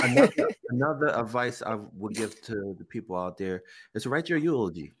 Another advice I would give to the people out there is to write your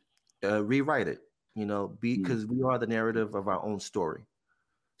eulogy, rewrite it, because we are the narrative of our own story.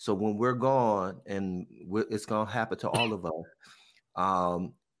 So when we're gone, and it's going to happen to all of us,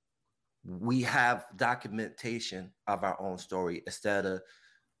 we have documentation of our own story instead of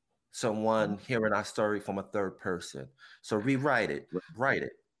someone hearing our story from a third person. So rewrite it, write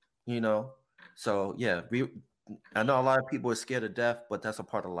it, So yeah, I know a lot of people are scared of death, but that's a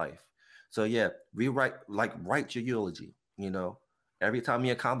part of life. So yeah, write your eulogy, Every time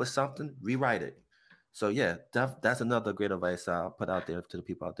you accomplish something, rewrite it. So yeah, that's another great advice I'll put out there to the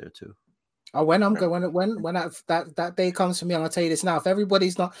people out there too. Oh, when that day comes for me, I'm gonna tell you this now. If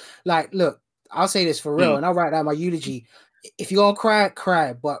everybody's not like, look, I'll say this for real, and I'll write down my eulogy. If you're gonna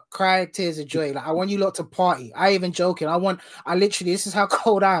cry, but cry tears of joy. Like, I want you lot to party. I even joking. I literally, this is how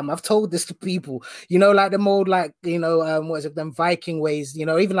cold I am. I've told this to people, like them old, like, what is it, them Viking ways,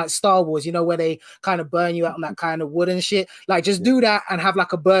 even like Star Wars, where they kind of burn you out on that kind of wood and shit. Like, just do that and have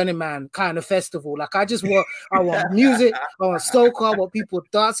like a Burning Man kind of festival. Like, I want music, I want soca, I want people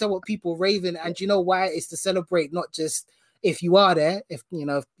dancing, I want people raving. And you know why? It's to celebrate, not just if you are there, if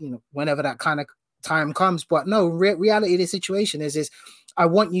whenever that kind of time comes. But no, reality of the situation is I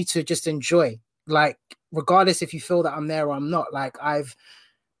want you to just enjoy, like, regardless if you feel that I'm there or I'm not. Like,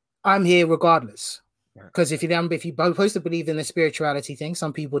 I'm here regardless, because if you're supposed to believe in the spirituality thing,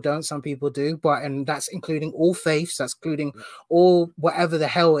 some people don't, some people do, and that's including all faiths, that's including all whatever the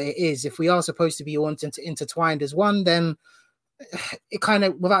hell it is. If we are supposed to be all intertwined as one, then it kind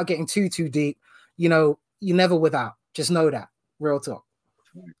of, without getting too deep, you're never without. Just know that. Real talk.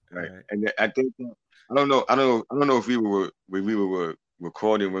 Right. And I think I don't know if we were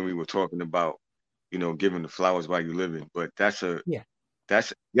recording when we were talking about giving the flowers while you're living, but that's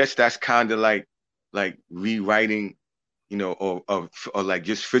kind of like rewriting, or like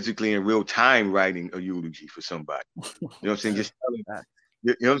just physically in real time writing a eulogy for somebody. You know what I'm saying? Just telling that.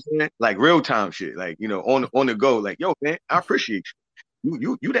 You know what I'm saying? Like real time shit. Like, on the go. Like, yo, man, I appreciate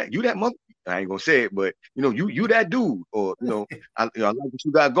you. You that mother. I ain't gonna say it, but you that dude, or I like what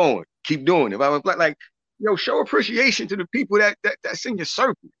you got going. Keep doing it. If I was like, show appreciation to the people that's in your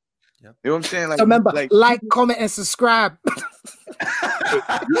circle. Yep. You know what I'm saying? Like, so remember, like, comment, and subscribe.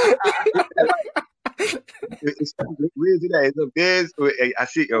 It's where is it at? It's up there. I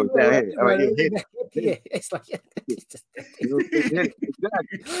see. Oh, down here. All right, yeah. It's like, exactly.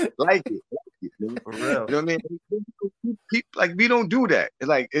 Like it. For real. You know what I mean? Like, we don't do that.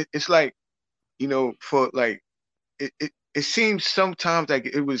 It's like, for like, it seems sometimes like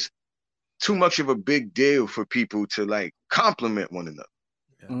it was too much of a big deal for people to like compliment one another.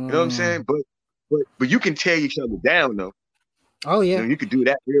 You know what I'm saying? But you can tear each other down though. Oh yeah. You could do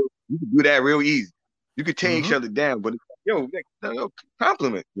that real easy. You could tear each other down, but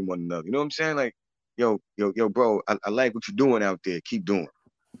compliment one another. You know what I'm saying? Like, yo, bro, I like what you're doing out there. Keep doing it.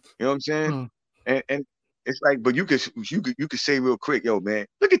 You know what I'm saying? And it's like, but you could say real quick, yo, man,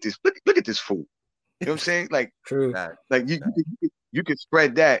 look at this fool. You know what I'm saying? Like, true. Like you could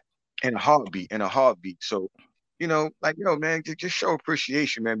spread that in a heartbeat. So, like, yo, man, just show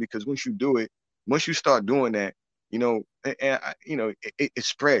appreciation, man, because once you start doing that, it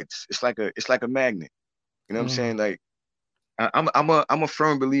spreads. It's like a magnet. You know what I'm saying? Like, I'm a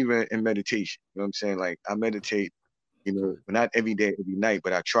firm believer in meditation. You know what I'm saying? Like, I meditate, not every day, every night,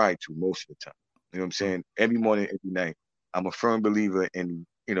 but I try to most of the time. You know what I'm saying? Every morning, every night. I'm a firm believer in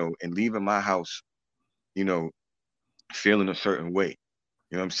leaving my house, feeling a certain way.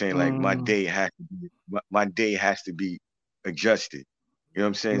 You know what I'm saying? Like, my day has to be adjusted. You know what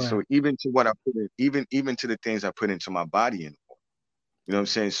I'm saying? Right. So even to what I put in, even to the things I put into my body in, you know what I'm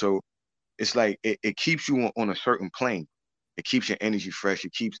saying? So it's like it keeps you on a certain plane. It keeps your energy fresh.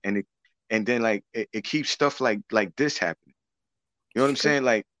 And then like it keeps stuff like this happening. You know what I'm saying?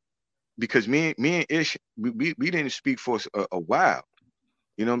 Like, because me and Ish, we didn't speak for a while.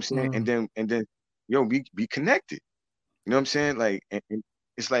 You know what I'm saying? And then we connected. You know what I'm saying? Like, and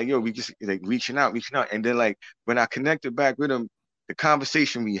it's like, we just like reaching out. And then like when I connected back with him, the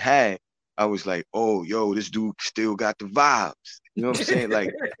conversation we had, I was like, oh, this dude still got the vibes. You know what I'm saying?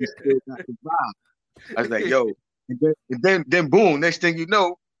 Like, he still got the vibes. I was like, and then boom, next thing you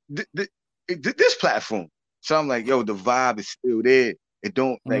know, this platform. So I'm like, yo, the vibe is still there. It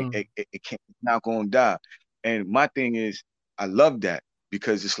don't like it can't, it's not gonna die. And my thing is, I love that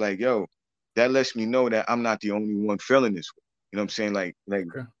because it's like, yo, that lets me know that I'm not the only one feeling this way. You know what I'm saying? Like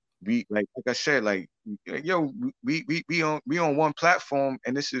Okay. we like I said, like yo, we on one platform,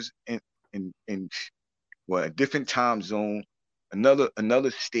 and this is in what, a different time zone, another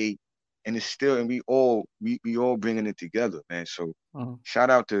state, and it's still, and we all bringing it together, man. So shout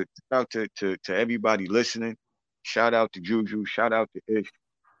out to everybody listening. Shout out to Juju. Shout out to Ish. You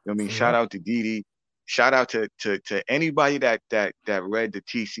know what I mean? Shout out to Didi. Shout out to anybody that read the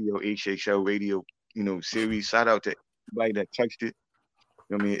TCO radio, series. Shout out to everybody that touched it.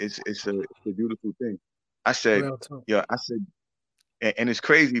 You know what I mean? It's a beautiful thing. I said, and it's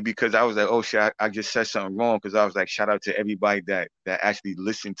crazy because I was like, oh shit, I just said something wrong, because I was like, shout out to everybody that actually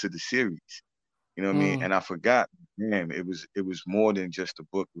listened to the series. You know what I mean? And I forgot, man, it was more than just a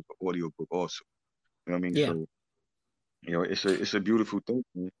book, it was an audiobook also. You know what I mean? Yeah. So, it's a beautiful thing,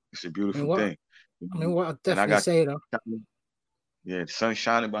 man. It's a beautiful thing. I mean, what I'll definitely say though. Yeah, the sun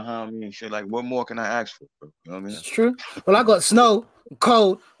shining behind me and shit. Like, what more can I ask for, bro? You know what I mean? It's true. Well, I got snow,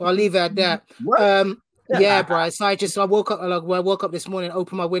 cold. Well, I'll leave it at that. What? Yeah, bro. So I woke up. Like, when I woke up this morning,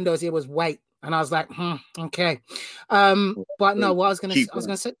 opened my windows, it was white, and I was like, okay. But no, what I was gonna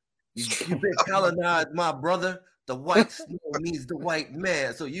say. You've been colonized, my brother. The white snow means the white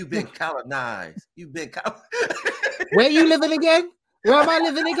man. So you've been colonized. Where you living again? Where am I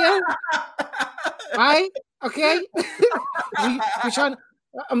living again? Right? Okay. we're trying.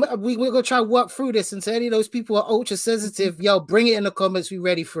 We're gonna try to work through this, and to any of those people who are ultra sensitive, yo, bring it in the comments. We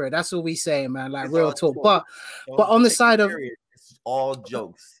ready for it. That's what we saying, man. Like, it's real talk. But on the side of, it's all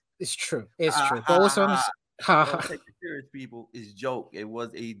jokes. It's true. It's true. But also on don't take it serious, people. It's joke. It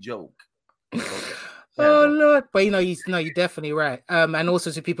was a joke. Oh Lord, but you're definitely right. And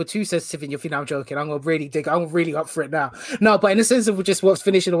also to people too sensitive in your feet. I'm joking. I'm really up for it now. No, but in the sense of just what's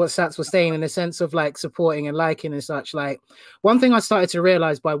finishing what Sats was saying, in the sense of like supporting and liking and such. Like, one thing I started to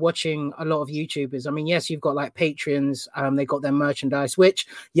realize by watching a lot of YouTubers. I mean, yes, you've got like Patreons. They got their merchandise, which,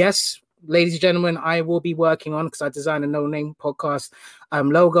 yes, ladies and gentlemen, I will be working on, because I designed a No Name podcast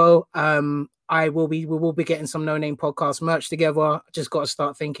logo. We will be getting some No Name podcast merch together. Just got to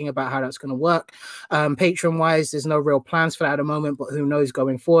start thinking about how that's going to work. Patreon wise, there's no real plans for that at the moment, but who knows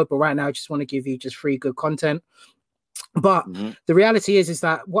going forward. But right now, I just want to give you just free good content. But the reality is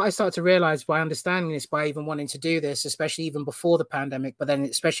that what I started to realize by understanding this, by even wanting to do this, especially even before the pandemic, but then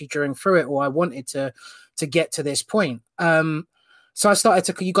especially through it, or I wanted to get to this point. So I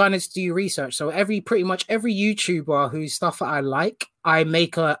started to, you guys do your research. So pretty much every YouTuber whose stuff that I like, I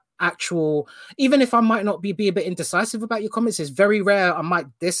make a actual, even if I might not be a bit indecisive about your comments, it's very rare I might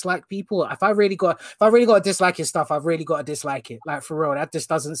dislike people. If I really got to dislike your stuff, I've really got to dislike it. Like, for real, that just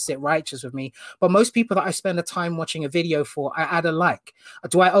doesn't sit righteous with me. But most people that I spend the time watching a video for, I add a like.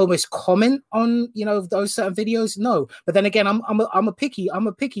 Do I almost comment on those certain videos? No. But then again, I'm a picky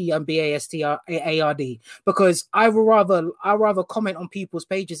BASTARD, because I rather comment on people's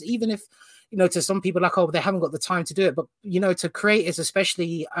pages, even if to some people, like, oh, they haven't got the time to do it. But, to creators,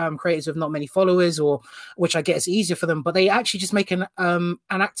 especially creators with not many followers, or which I get is easier for them, but they actually just make an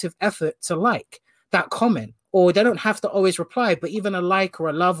active effort to like that comment. Or they don't have to always reply, but even a like or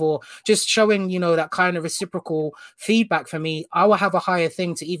a love, or just showing, that kind of reciprocal feedback, for me, I will have a higher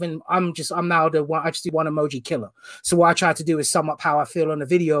thing to even, I'm now the one, I just do one emoji killer. So what I try to do is sum up how I feel on a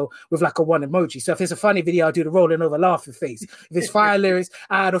video with like a one emoji. So if it's a funny video, I'll do the rolling over laughing face. If it's fire lyrics,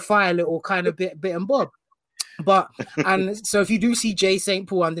 I add a fire little kind of bit and bob. But, and so if you do see Jay St.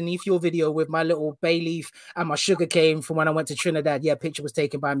 Paul underneath your video with my little bay leaf and my sugar cane from when I went to Trinidad, picture was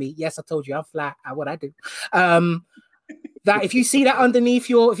taken by me. Yes, I told you I'm flat at what I do. That if you see that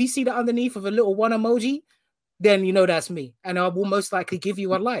underneath of a little one emoji, then that's me. And I will most likely give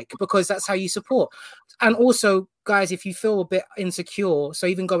you a like, because that's how you support. And also, guys, if you feel a bit insecure, so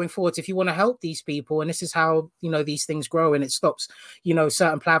even going forward, if you want to help these people, and this is how, these things grow, and it stops,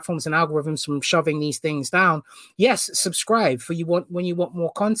 certain platforms and algorithms from shoving these things down. Yes, subscribe when you want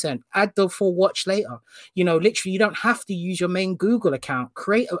more content. Add the for watch later. Literally, you don't have to use your main Google account.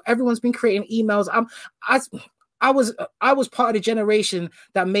 Everyone's been creating emails. I was part of the generation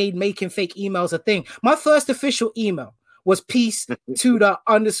that made making fake emails a thing. My first official email was peace to the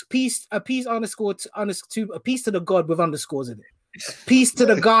peace to the God with underscores in it. Peace to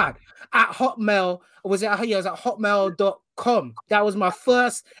the God at Hotmail. Was it? Yeah, it was at hotmail.com. That was my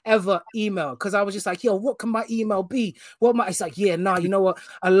first ever email, because I was just like, yo, what can my email be? It's like, you know what?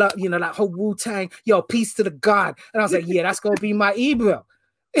 I love, that whole Wu-Tang, yo, peace to the God. And I was like, yeah, that's gonna be my email.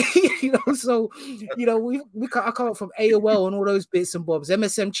 So I come up from AOL and all those bits and bobs.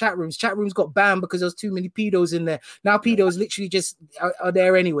 MSM chat rooms got banned because there's too many pedos in there. Now pedos literally just are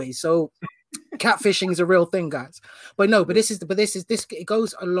there anyway. So catfishing is a real thing, guys. But this it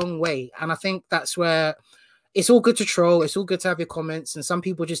goes a long way, and I think that's where it's all good to troll. It's all good to have your comments. And some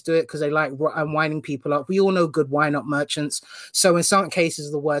people just do it because they like winding people up. We all know good wind up merchants. So in some cases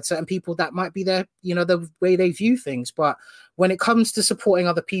of the word, certain people that might be their, the way they view things. But when it comes to supporting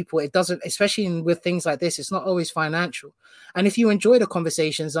other people, it doesn't, especially with things like this, it's not always financial. And if you enjoy the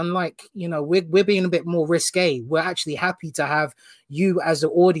conversations, unlike, we're being a bit more risque, we're actually happy to have you as the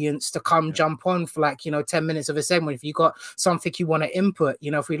audience to come jump on for 10 minutes of a segment. If you got something you want to input,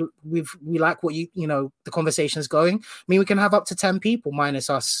 if we like what the conversation is going, I mean, we can have up to 10 people minus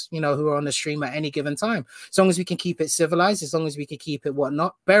us, who are on the stream at any given time, as long as we can keep it civilized, as long as we can keep it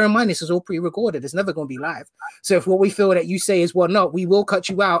whatnot. Bear in mind, this is all pre-recorded. It's never going to be live. So if what we feel that you say is whatnot, we will cut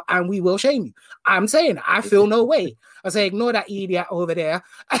you out and we will shame you. I'm saying, I feel no way. I say, ignore that idiot over there.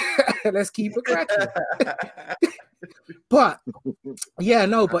 Let's keep it cracking. But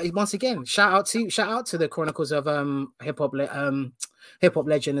but once again, shout out to the Chronicles of hip hop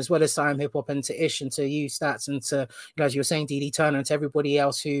legend, as well as Time Hip Hop, and to Ish and to you Stats, and to, as you were saying, DD Turner, and to everybody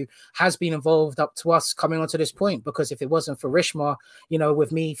else who has been involved up to us coming onto this point. Because if it wasn't for Rishma,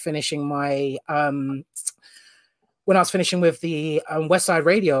 with me finishing my when I was finishing with the West Side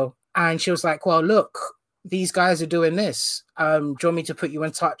Radio, and she was like, well, look, these guys are doing this. Do you want me to put you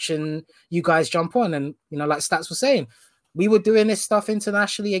in touch and you guys jump on? And, like Stats was saying, we were doing this stuff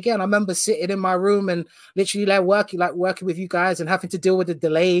internationally again. I remember sitting in my room and literally working with you guys and having to deal with the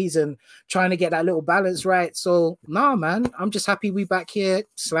delays and trying to get that little balance right. So, nah, man, I'm just happy we back here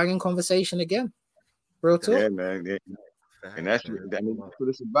slanging conversation again. Real talk. Yeah, man. Yeah. And that's what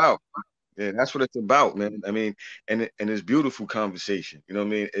it's about. Yeah, that's what it's about, man. I mean, and it's beautiful conversation. You know what I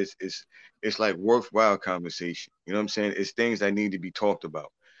mean? It's like worthwhile conversation. You know what I'm saying? It's things that need to be talked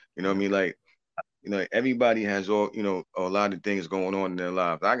about. You know what I mean? Like, everybody has a lot of things going on in their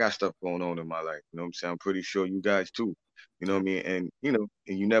lives. I got stuff going on in my life. You know what I'm saying? I'm pretty sure you guys too. You know what I mean? And and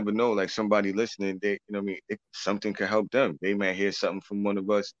you never know, like somebody listening, they, something could help them. They might hear something from one of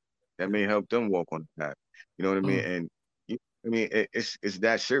us that may help them walk on the path. You know what I mean? And it's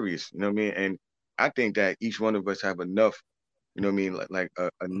that serious. You know what I mean? And I think that each one of us have enough,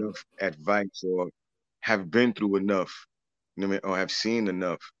 enough advice, or have been through enough, or have seen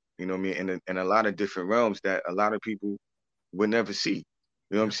enough, you know what I mean, in a lot of different realms that a lot of people would never see.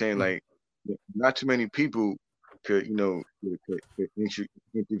 You know what I'm saying? Like, not too many people could, could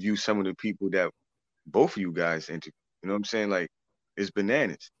interview some of the people that both of you guys interview. You know what I'm saying? Like, it's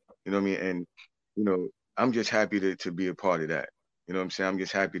bananas. You know what I mean? And, I'm just happy to be a part of that. You know what I'm saying? I'm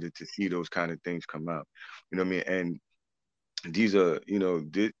just happy to see those kind of things come out. You know what I mean? And these are,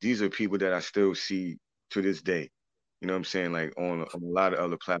 these are people that I still see to this day. You know what I'm saying? Like on a lot of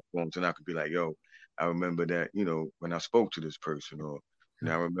other platforms, and I could be like, yo, I remember that, when I spoke to this person, or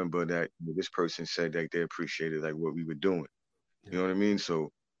I remember that this person said that they appreciated like what we were doing. You know what I mean?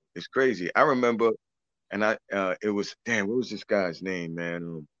 So it's crazy. I remember, and it was, damn, what was this guy's name,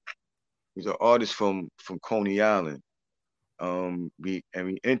 man? He's an artist from Coney Island. We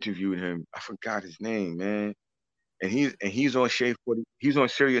interviewed him. I forgot his name, man. And he's on he's on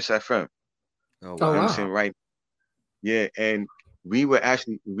Sirius FM. Oh, wow. You know what I'm saying? Right. Yeah. And we were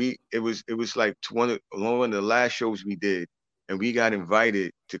actually, it was like one of the last shows we did, and we got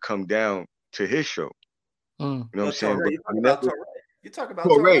invited to come down to his show. You know what I'm saying? You talk about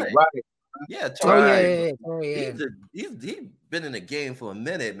Torre. Right. Yeah, Torre. Yeah. He's been in the game for a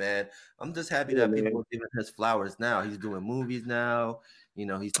minute, man. I'm just happy that people are giving his flowers now. He's doing movies now. He's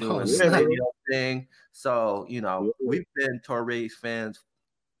doing the radio thing. So, we've been Torre fans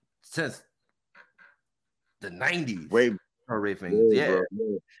since the 90s. Torre fans, Bro,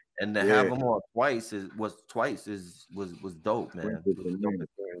 and to have him on twice was dope, man.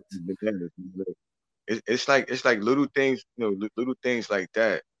 It's like little things, little things like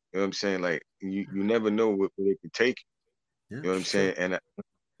that. You know what I'm saying? Like you never know where they can take you. You know what I'm saying?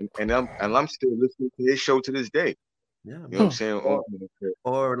 And I'm still listening to his show to this day. Yeah, you know what I'm saying?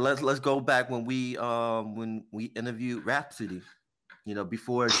 Or let's go back when we interviewed Rhapsody.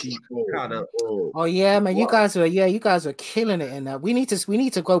 Before she kind of. Oh yeah, man, you guys are killing it in that. We need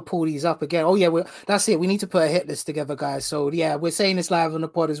to go pull these up again. Oh yeah, that's it. We need to put a hit list together, guys. So yeah, we're saying this live on the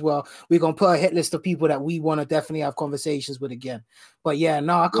pod as well. We're gonna put a hit list of people that we want to definitely have conversations with again. But yeah,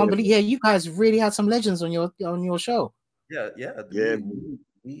 no, I can't believe. Yeah, you guys really had some legends on your show. Yeah.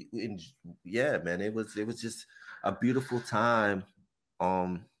 Man, it was just a beautiful time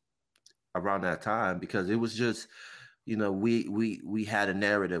around that time, because it was just you know, we had a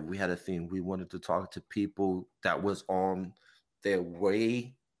narrative, we had a theme. We wanted to talk to people that was on their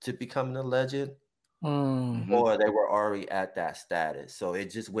way to becoming a legend, or they were already at that status. So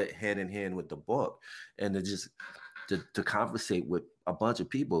it just went hand in hand with the book, and it just to conversate with a bunch of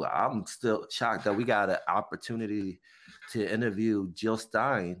people. I'm still shocked that we got an opportunity to interview Jill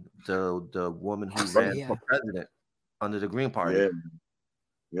Stein, the woman who ran for president under the Green Party.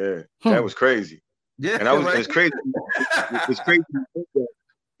 Yeah, that was crazy. Yeah, and I was. right? It's crazy. It's crazy.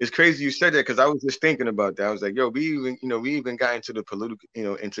 It's crazy you said that, because I was just thinking about that. I was like, yo, we even got into the political,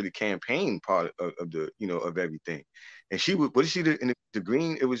 into the campaign part of the, of everything. And she was, what is she in the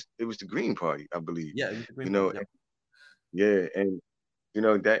Green? It was the Green Party, I believe. Yeah, it was the Green Party. And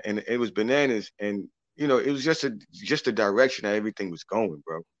that, and it was bananas, and it was just a direction that everything was going,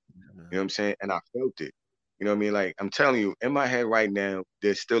 bro. You know what I'm saying? And I felt it. You know what I mean? Like, I'm telling you, in my head right now,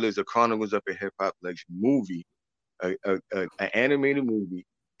 there still is a Chronicles of a Hip Hop Legend movie, an animated movie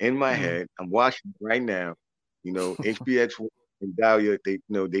in my head. I'm watching it right now. HBX and Dahlia, they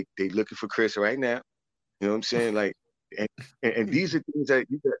looking for Chris right now. You know what I'm saying? Like, and these are things that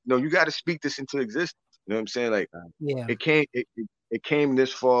you got to speak this into existence. You know what I'm saying? Like, it came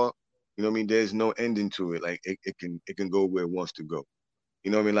this far. You know what I mean? There's no ending to it. Like, it can go where it wants to go.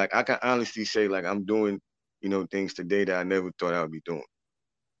 You know what I mean? Like, I can honestly say, like, I'm doing, things today that I never thought I would be doing.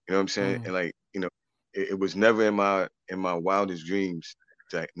 You know what I'm saying? And like, it was never in my wildest dreams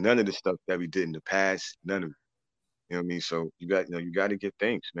that none of the stuff that we did in the past, none of it. You know what I mean? So you got to get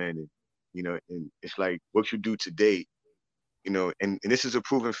thanks, man. And it's like what you do today, and this is a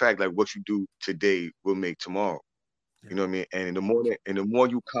proven fact, like what you do today will make tomorrow. You know what I mean? And the more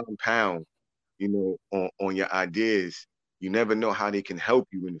you compound, on your ideas, you never know how they can help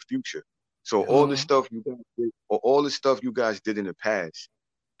you in the future. So all the stuff you guys did, or all the stuff you guys did in the past,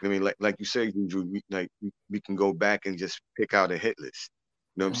 I mean, like you said, we can go back and just pick out a hit list.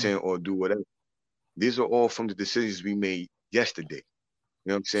 You know what I'm saying? Or do whatever. These are all from the decisions we made yesterday. You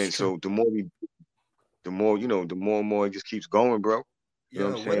know what I'm saying? So the more and more it just keeps going, bro. You know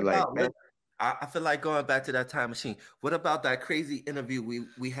what I'm saying? Like, man, I feel like going back to that time machine. What about that crazy interview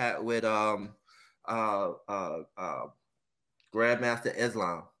we had with Grandmaster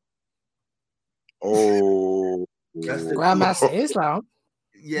Islam? Oh, Grandmaster Islam.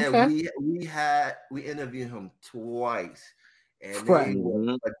 Yeah, okay. we interviewed him twice, and they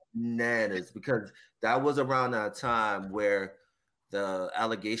were bananas, because that was around that time where the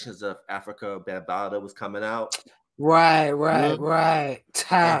allegations of Africa Bambaataa was coming out. Right.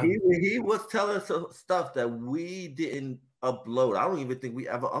 And he was telling us some stuff that we didn't upload. I don't even think we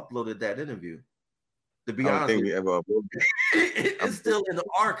ever uploaded that interview. To be honest, I don't think we ever uploaded it. It's still in the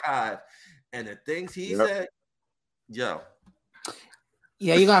archive, and the things he said, yo.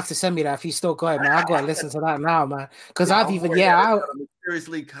 Yeah, you're gonna have to send me that if you still got it, man. I gotta listen to that now, man. Because I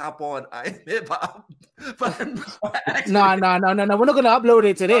seriously cop on hip hop. No. We're not gonna upload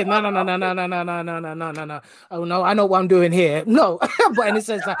it today. No. Oh no, I know what I'm doing here. No, but in a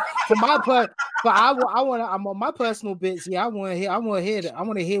sense, like, for my part, but I'm on my personal bits. Yeah, I want to hear that. I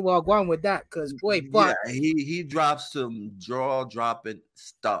want to hear where I'm going with that. Because boy, but yeah, he dropped some jaw dropping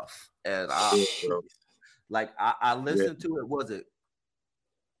stuff, and I listened to it. Was it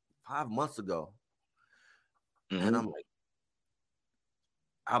 5 months ago? And I'm like,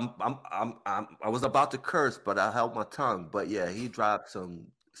 I was about to curse, but I held my tongue. But yeah, he dropped some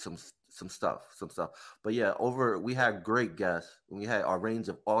stuff. But yeah, we had great guests. We had our range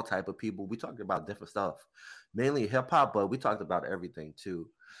of all type of people. We talked about different stuff, mainly hip hop, but we talked about everything too.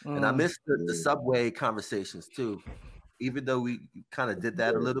 And I missed the subway conversations too. Even though we kind of did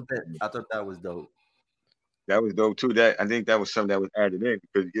that a little bit, I thought that was dope. That was dope too. I think that was something that was added in,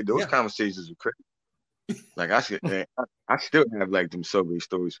 because those conversations were crazy. Like, I still have like them subway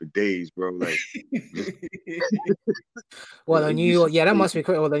stories for days, bro. Like, well, in New York, that must be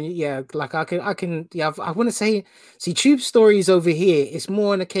crazy. Well, then, like I can, I want to say, see, tube stories over here. It's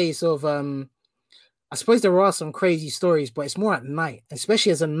more in a case of, I suppose there are some crazy stories, but it's more at night,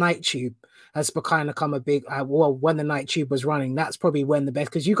 especially as a night tube has kind of come a big. Well, when the night tube was running, that's probably when the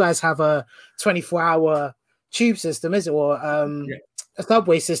best, because you guys have a 24-hour tube system, is it? Or a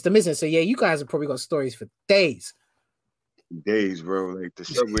subway system, isn't it? So yeah, you guys have probably got stories for days. Days, bro. Like, the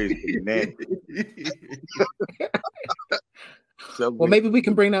subway's bananas. Well, maybe we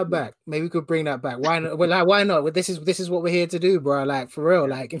can bring that back. Maybe we could bring that back. Why not? Well, like, why not? Well, this is what we're here to do, bro. Like, for real.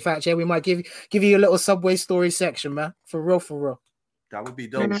 Like, in fact, we might give you a little subway story section, man. For real. That would be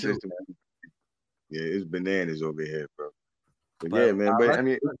dope too. Yeah, it's bananas over here, bro. But yeah, man. But I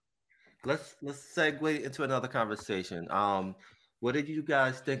mean, let's segue into another conversation. What did you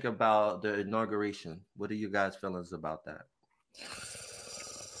guys think about the inauguration? What are you guys' feelings about that?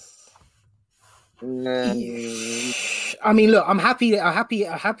 I mean, look, I'm happy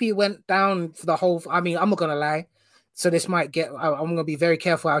it went down for the whole. I mean, I'm not gonna lie. So this might get. I'm gonna be very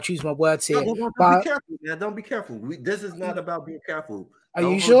careful. I'll choose my words here. Don't but be careful, man. Don't be careful. This is not about being careful. Are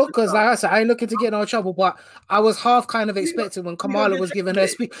you sure? Because like I said, I ain't looking to get in no trouble. But I was half kind of expecting when Kamala was giving her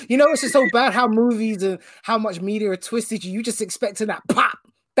speech. You know, it's just so bad how movies and how much media are twisted you. You just expecting that pop.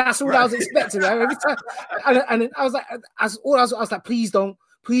 That's all I was expecting. Right? Every time, and I was like, I was like, please don't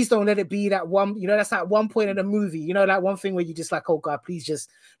let it be that one. You know, that's that one point in the movie. You know, that one thing where you just like, oh God, please just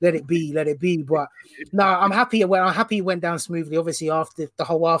let it be. But no, I'm happy it went down smoothly. Obviously, after the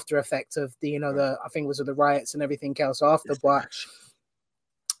whole after effect of the, I think it was of the riots and everything else after, but.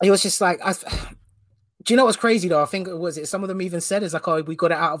 It was just like, do you know what's crazy though? I think some of them even said it's like, oh, we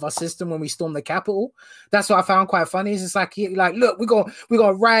got it out of our system when we stormed the Capitol. That's what I found quite funny. It's just like look, we're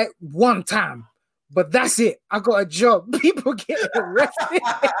gonna riot one time, but that's it. I got a job. People get arrested.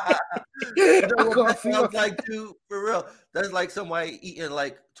 Sounds like, dude, for real. That's like somebody eating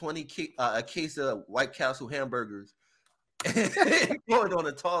like 20 a case of White Castle hamburgers. Going on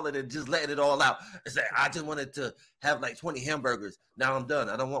the toilet and just letting it all out. It's like, I just wanted to have like 20 hamburgers. Now I'm done.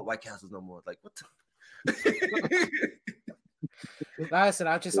 I don't want White Castles no more. Like, what the? Like I said,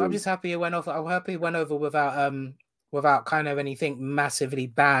 I'm just happy it went off. I'm happy it went over without kind of anything massively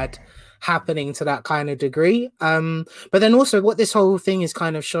bad happening to that kind of degree. But then also what this whole thing is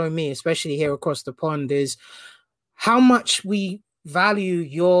kind of showing me, especially here across the pond, is how much we value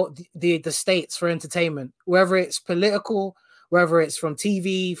the states for entertainment, whether it's political, whether it's from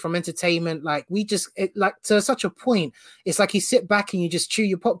TV, from entertainment. Like like to such a point, it's like you sit back and you just chew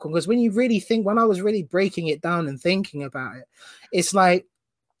your popcorn. Because when you really think, when I was really breaking it down and thinking about it, it's like,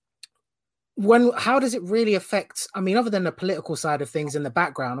 how does it really affect? I mean, other than the political side of things in the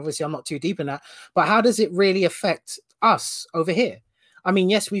background, obviously I'm not too deep in that, but how does it really affect us over here? I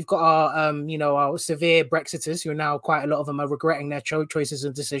mean, yes, we've got our severe Brexiters who now quite a lot of them are regretting their choices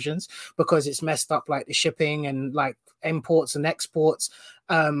and decisions because it's messed up, like the shipping and like imports and exports.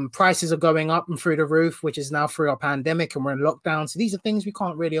 Prices are going up and through the roof, which is now through our pandemic and we're in lockdown. So these are things we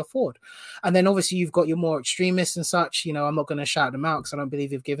can't really afford. And then obviously you've got your more extremists and such. I'm not going to shout them out because I don't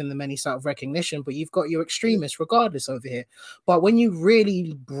believe you've given them any sort of recognition, but you've got your extremists regardless over here. But when you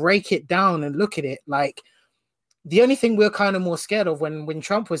really break it down and look at it, like, the only thing we're kind of more scared of when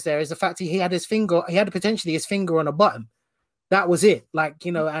Trump was there is the fact he had potentially his finger on a button. That was it. Like,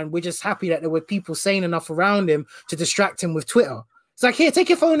 and we're just happy that there were people sane enough around him to distract him with Twitter. It's like, here, take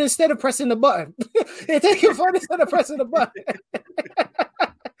your phone instead of pressing the button. Here, take your phone instead of pressing the button.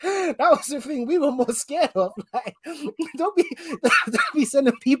 That was the thing we were more scared of. Like, don't be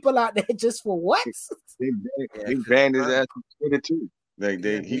sending people out there just for what? They banned his ass from Twitter too. Like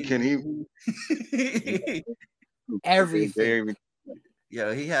everything.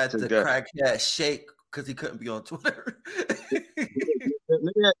 Yeah, he had to crack that shake because he couldn't be on Twitter.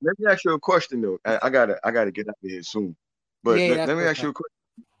 Let me ask you a question though. I gotta get out of here soon. But let me ask you a question.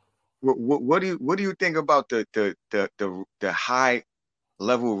 What do you think about the high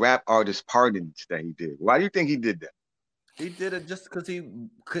level rap artist pardons that he did? Why do you think he did that? He did it just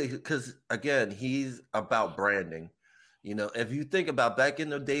because again, he's about branding. If you think about back in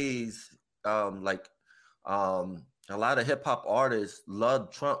the days, a lot of hip hop artists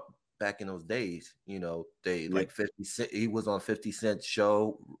loved Trump back in those days. They like 50 Cent. He was on 50 Cent's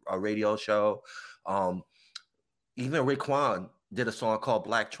show, a radio show. Even Raekwon did a song called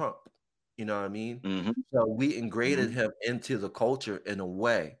Black Trump. You know what I mean? Mm-hmm. So we ingrained him into the culture in a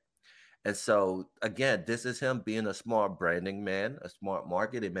way. And so again, this is him being a smart branding man, a smart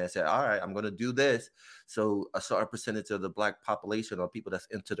marketing man. Said, all right, I'm going to do this. So a certain percentage of the Black population or people that's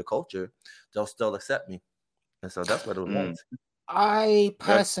into the culture, they'll still accept me. And so that's what it was. I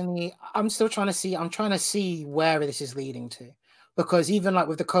personally, I'm trying to see where this is leading to. Because even like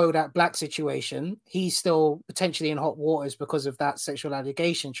with the Kodak Black situation, he's still potentially in hot waters because of that sexual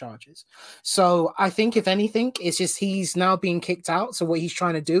allegation charges. So I think if anything, it's just he's now being kicked out. So what he's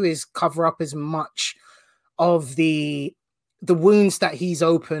trying to do is cover up as much of the wounds that he's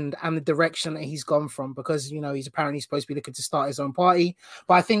opened and the direction that he's gone from, because he's apparently supposed to be looking to start his own party.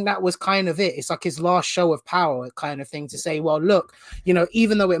 But I think that was kind of it. It's like his last show of power kind of thing to say, well, look,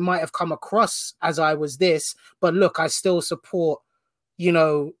 even though it might have come across as I was this, but look, I still support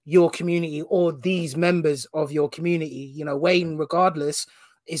your community or these members of your community. Wayne, regardless,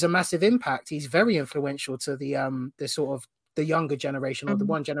 is a massive impact. He's very influential to the sort of the younger generation or the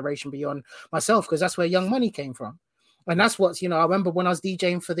one generation beyond myself, because that's where Young Money came from. And that's what's, I remember when I was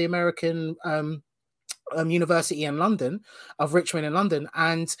DJing for the American University in London, of Richmond in London,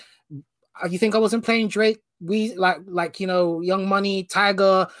 and you think I wasn't playing Drake? We like Young Money,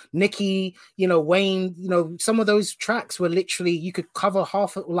 Tiger, Nicki, Wayne, some of those tracks were literally you could cover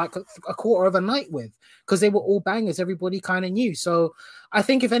half, like a quarter of a night with, because they were all bangers. Everybody kind of knew. So I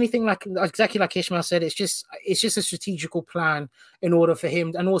think if anything, like exactly like Ishmael said, it's just a strategical plan in order for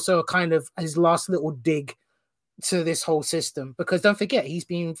him, and also kind of his last little dig to this whole system, because don't forget, he's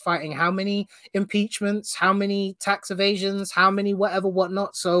been fighting how many impeachments, how many tax evasions, how many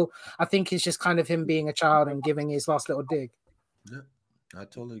whatnot. So I think it's just kind of him being a child and giving his last little dig. Yeah, I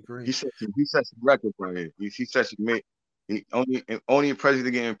totally agree. He sets a record right here. He sets only a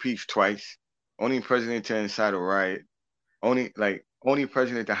president get impeached twice, only a president to incite a riot, only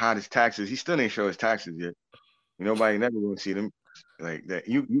president to hide his taxes. He still ain't show his taxes yet. Nobody never gonna see them like that.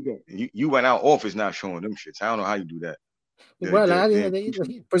 You went out office not showing them shits. I don't know how you do that.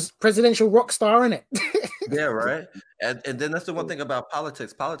 Presidential rock star, in it. Yeah, right. And then that's the one thing about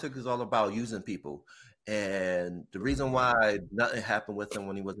politics. Politics is all about using people. And the reason why nothing happened with him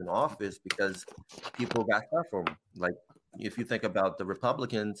when he was in office, because people got stuff from him. Like, if you think about the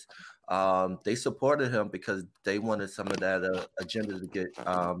Republicans, they supported him because they wanted some of that agenda to get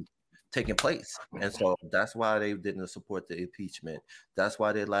taking place. And so that's why they didn't support the impeachment. That's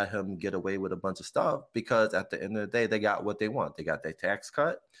why they let him get away with a bunch of stuff, because at the end of the day, they got what they want. They got their tax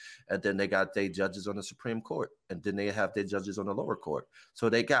cut, and then they got their judges on the Supreme Court, and then they have their judges on the lower court. So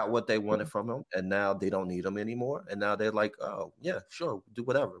they got what they wanted from him, and now they don't need him anymore. And now they're like, oh, yeah, sure, do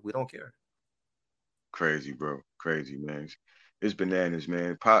whatever. We don't care. Crazy, bro. Crazy, man. It's bananas,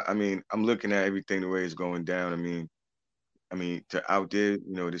 man. I'm looking at everything the way it's going down. I mean, to out there,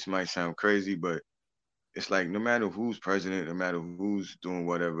 this might sound crazy, but it's like no matter who's president, no matter who's doing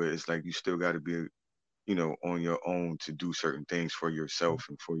whatever, it's like you still got to be, on your own to do certain things for yourself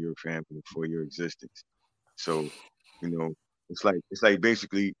and for your family, for your existence. So, it's like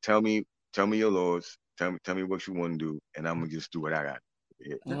basically tell me your laws, tell me what you want to do, and I'm gonna just do what I got.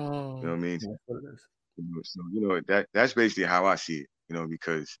 You know what I mean? So that's basically how I see it.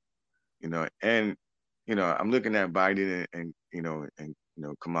 Because and I'm looking at Biden and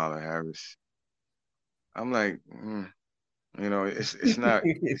Kamala Harris. I'm like, it's not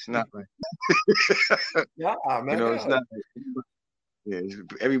like, yeah, man, it's not. Yeah,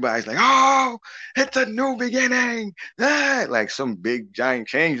 everybody's like, oh, it's a new beginning. Like some big giant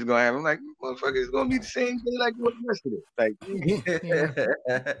change is gonna happen. I'm like, motherfucker, it's gonna be the same day like what yesterday. Like,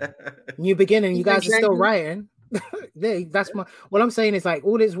 new beginning. You guys are still writing. Yeah, that's what I'm saying is like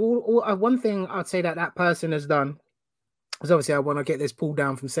one thing I'd say that person has done, because obviously I want to get this pulled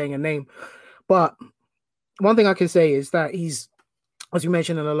down from saying a name, but one thing I can say is that he's, as you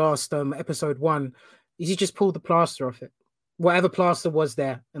mentioned in the last episode 1, is he just pulled the plaster off it, whatever plaster was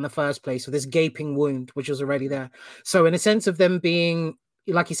there in the first place, so this gaping wound which was already there. So in a sense of them being,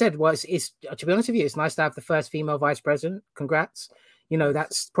 like you said, it's to be honest with you, it's nice to have the first female vice president. Congrats.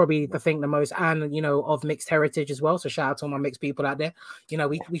 That's probably the thing the most, and of mixed heritage as well. So shout out to all my mixed people out there.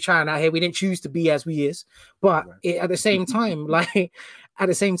 We trying out here. We didn't choose to be as we is, but at the same time,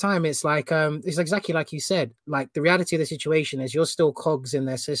 it's like it's exactly like you said. Like the reality of the situation is you're still cogs in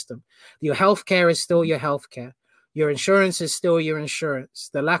their system. Your healthcare is still your healthcare. Your insurance is still your insurance.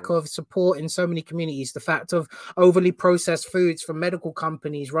 The lack of support in so many communities, the fact of overly processed foods from medical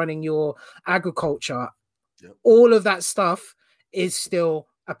companies running your agriculture, all of that stuff is still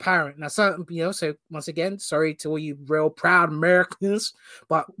apparent. Now, so once again, sorry to all you real proud Americans,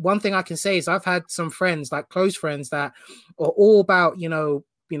 but one thing I can say is I've had some friends, like close friends, that are all about,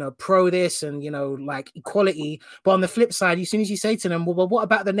 pro this and, like equality. But on the flip side, as soon as you say to them, well, what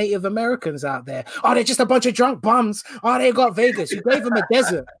about the Native Americans out there? Oh, they're just a bunch of drunk bums. Oh, they got Vegas. You gave them a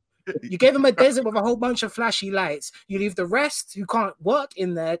desert. You gave them a desert with a whole bunch of flashy lights. You leave the rest who can't work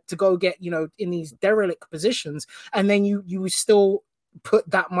in there to go get, in these derelict positions. And then you still put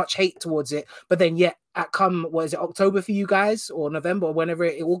that much hate towards it. But then yet what is it, October for you guys, or November, or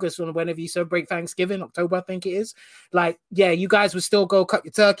August, or whenever you celebrate Thanksgiving, October, I think it is. Like, yeah, you guys would still go cut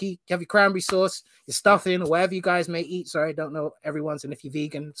your turkey, have your cranberry sauce, your stuffing, or whatever you guys may eat. Sorry, I don't know everyone's, and if you're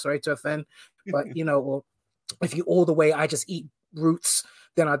vegan, sorry to offend. But, or if you all the way, I just eat roots,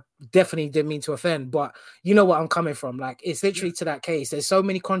 then I definitely didn't mean to offend, but you know what I'm coming from. Like, it's literally to that case. There's so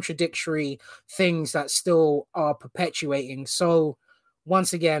many contradictory things that still are perpetuating. So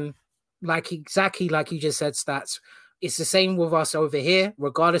once again, exactly like you just said, Stats, it's the same with us over here,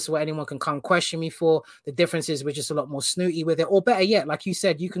 regardless of what anyone can come question me for. The difference is we're just a lot more snooty with it. Or better yet, like you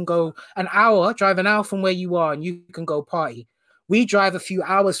said, you can go drive an hour from where you are, and you can go party. We drive a few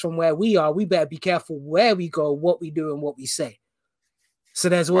hours from where we are. We better be careful where we go, what we do, and what we say. So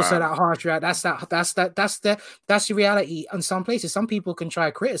there's also Wow. that harsh reality. That's the reality. In some places, some people can try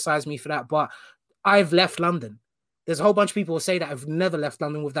to criticize me for that, but I've left London. There's a whole bunch of people who say that I've never left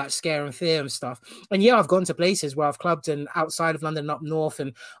London with that scare and fear and stuff. And yeah, I've gone to places where I've clubbed and outside of London, up north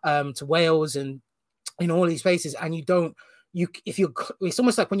and to Wales and all these places. And it's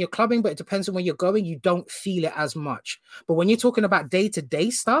almost like when you're clubbing, but it depends on where you're going. You don't feel it as much. But when you're talking about day-to-day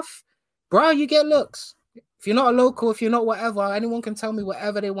stuff, bro, you get looks. If you're not a local, if you're not whatever, anyone can tell me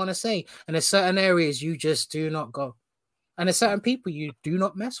whatever they want to say. And there's certain areas you just do not go. And there's certain people you do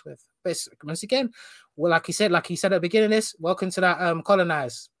not mess with. But once again, well, like you said at the beginning of this, welcome to that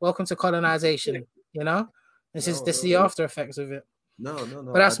colonize. Welcome to colonization, This is the after effects of it. No.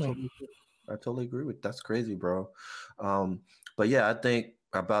 But that's me. I totally agree with that's crazy, bro. But yeah, I think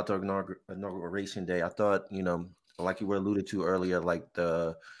about the inauguration day, I thought, like you were alluded to earlier, like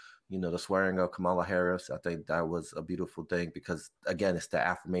the swearing of Kamala Harris, I think that was a beautiful thing because, again, it's the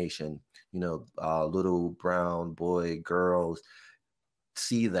affirmation, little brown boy girls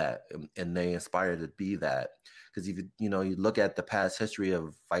see that and they inspire to be that. Because if you look at the past history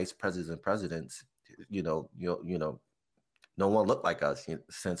of vice presidents and presidents, no one looked like us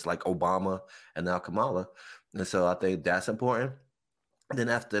since like Obama and now Kamala. And so I think that's important. And then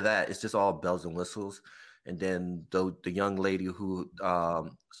after that, it's just all bells and whistles. And then the young lady who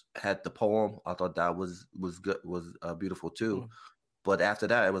had the poem, I thought that was good, was beautiful too. But after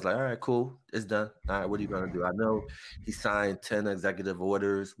that, it was like, all right, cool, it's done. All right, what are you gonna do? I know he signed 10 executive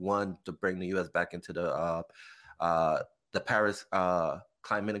orders, one to bring the U.S. back into the Paris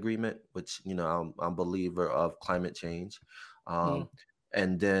climate agreement, which I'm a believer of climate change.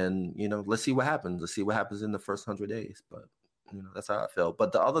 And then let's see what happens. Let's see what happens in the first 100 days. But that's how I felt.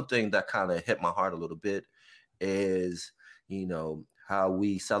 But the other thing that kind of hit my heart a little bit is how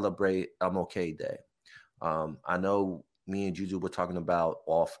we celebrate MLK Day. I know me and Juju were talking about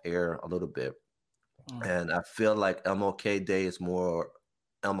off air a little bit, and I feel like MLK Day is more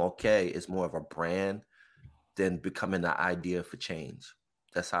of a brand than becoming an idea for change.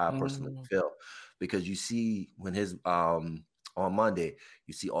 That's how I personally feel, because you see when his on Monday,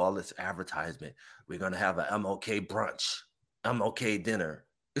 you see all this advertisement. We're gonna have an MLK brunch, MLK dinner,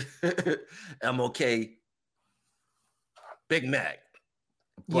 MLK Big Mac.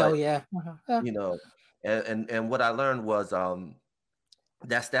 But, and what I learned was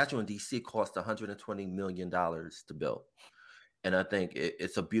that statue in DC cost $120 million to build. And I think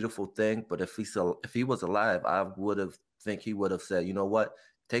it's a beautiful thing. But if he was alive, I think he would have said, you know what,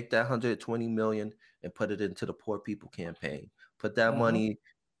 take that $120 million and put it into the poor people campaign. Put that money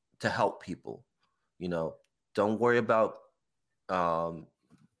to help people. Don't worry about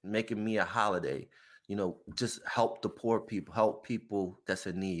making me a holiday. Just help the poor people, help people that's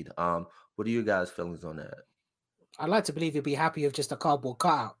in need. What are you guys' feelings on that? I'd like to believe he'd be happy with just a cardboard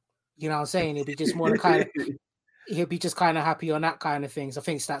cutout. You know what I'm saying? He'd be just more he'll be just kind of happy on that kind of things. I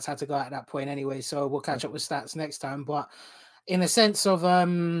think Stats had to go at that point anyway, so we'll catch up with Stats next time. But in a sense of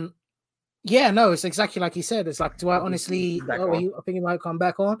it's exactly like he said. It's like, do I honestly I think he might come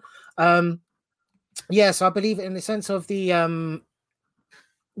back on. So I believe in the sense of the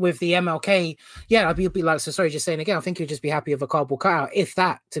with the MLK, I'd be like, so sorry, just saying again, I think you'd just be happy with a cardboard cutout, if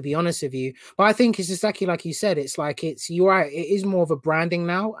that, to be honest with you. But I think it's exactly like you said, it's like you're right, it is more of a branding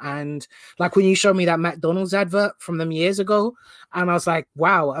now. And like when you showed me that McDonald's advert from them years ago, and I was like,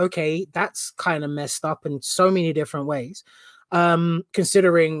 wow, okay, that's kind of messed up in so many different ways.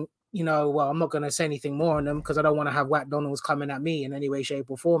 Considering, well, I'm not going to say anything more on them because I don't want to have McDonald's coming at me in any way,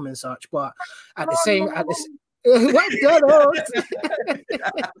 shape, or form and such. But at the same McDonald's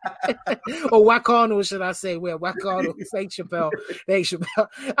or Whack Arnold, should I say? Where Whack Arnold, Dave Chappelle.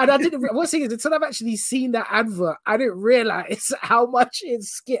 And I didn't. What's thing is, until I've actually seen that advert, I didn't realize how much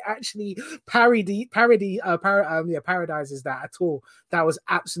his skit actually parodizes that at all. That was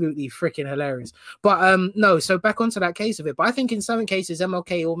absolutely freaking hilarious. But no. So back onto that case of it. But I think in some cases,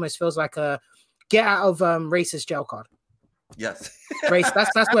 MLK almost feels like a get out of racist jail card. Yes. Race,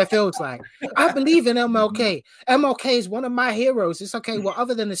 that's what it feels like. I believe in MLK. MLK is one of my heroes. It's okay. Well,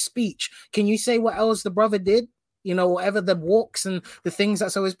 other than the speech, can you say what else the brother did? Whatever the walks and the things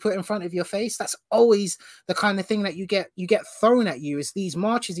that's always put in front of your face. That's always the kind of thing that you get thrown at you. Is these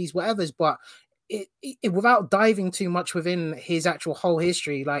marches, these whatevers, but it, without diving too much within his actual whole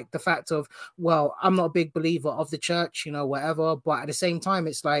history, like the fact of, well, I'm not a big believer of the church, whatever, but at the same time,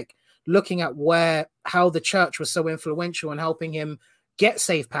 it's like looking at how the church was so influential in helping him get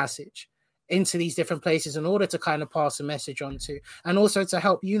safe passage into these different places in order to kind of pass a message on to, and also to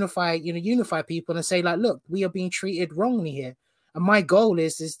help unify people and say, like, look, we are being treated wrongly here. And my goal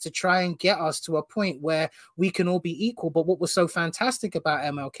is to try and get us to a point where we can all be equal. But what was so fantastic about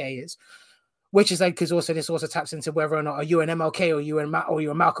MLK is, which is like, because also this also taps into whether or not are you an MLK or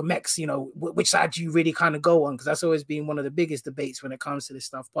you're a Malcolm X, you know, which side do you really kind of go on? Because that's always been one of the biggest debates when it comes to this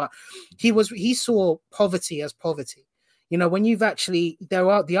stuff. But he saw poverty as poverty. You know, when you've actually,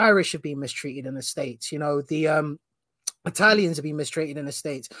 the Irish have been mistreated in the States, you know, the Italians have been mistreated in the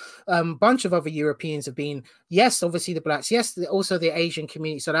States. Bunch of other Europeans have been, yes, obviously the blacks, yes, also the Asian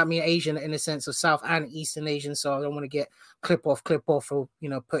community. So that means Asian in the sense of South and Eastern Asian. So I don't want to get clip off for, you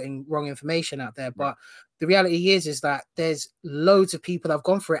know, putting wrong information out there. But the reality is that there's loads of people that have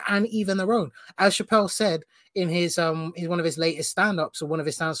gone for it, and even their own. As Chappelle said in his one of his latest stand-ups, or one of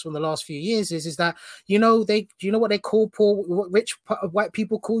his stand-ups from the last few years, is that, you know, what they call what rich white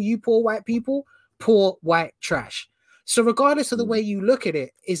people call you poor white people? Poor white trash. So regardless of the way you look at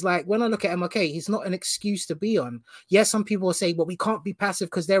it, is like, when I look at MLK, he's not an excuse to be on. Yes, some people will say, well, we can't be passive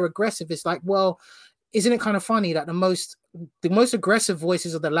because they're aggressive. It's like, well, isn't it kind of funny that the most aggressive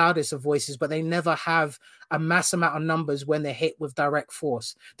voices are the loudest of voices, but they never have a mass amount of numbers when they're hit with direct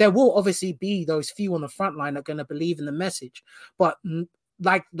force? There will obviously be those few on the front line that are going to believe in the message, but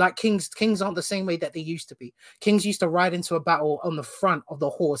like kings aren't the same way that they used to be. Kings used to ride into a battle on the front of the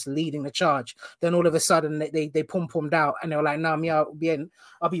horse leading the charge. Then all of a sudden they pum-pummed out, and they were like, nah, me, I'll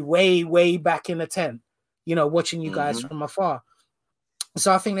be way back in the tent, you know, watching you guys from afar.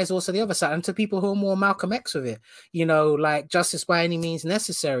 So I think there's also the other side, and to people who are more Malcolm X with it, you know, like justice by any means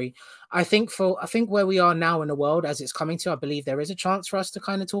necessary. I think where we are now in the world as it's coming to, I believe there is a chance for us to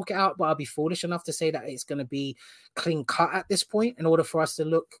kind of talk it out, but I'll be foolish enough to say that it's going to be clean cut at this point in order for us to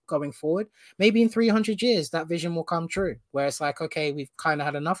look going forward. Maybe in 300 years, that vision will come true, where it's like, okay, we've kind of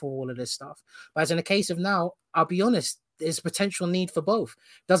had enough of all of this stuff. But as in the case of now, I'll be honest, there's potential need for both.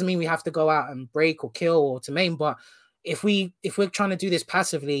 Doesn't mean we have to go out and break or kill or to maim, but if we're trying to do this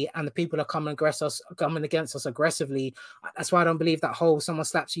passively and the people are coming against us aggressively, that's why I don't believe that whole someone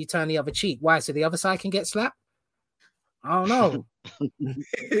slaps you, turn the other cheek. Why? So the other side can get slapped? I don't know.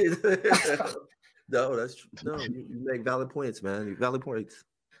 No, that's true. No, you make valid points, man. Valid points.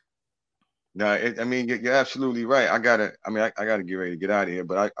 No, I mean, you're absolutely right. I gotta get ready to get out of here,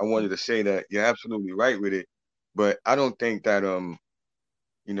 but I wanted to say that you're absolutely right with it. But I don't think that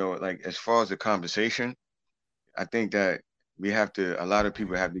you know, like, as far as the conversation, I think that a lot of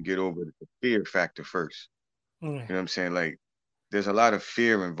people have to get over the fear factor first. You know what I'm saying? Like, there's a lot of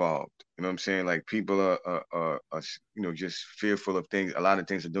fear involved. You know what I'm saying? Like, people are you know, just fearful of things, a lot of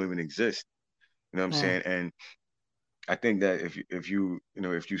things that don't even exist. You know what I'm saying? And I think that if you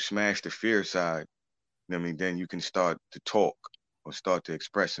smash the fear side, you know what I mean, then you can start to talk or start to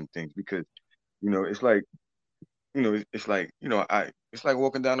express some things, because, you know, it's like, you know, it's like, you know, it's like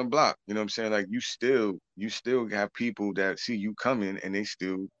walking down the block. You know what I'm saying? Like, you still have people that see you coming and they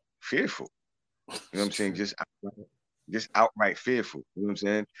still fearful. You know what I'm saying? Just outright fearful. You know what I'm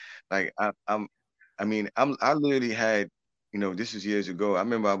saying? Like, I literally had, you know, this is years ago. I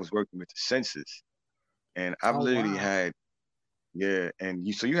remember I was working with the census, and I've literally had, and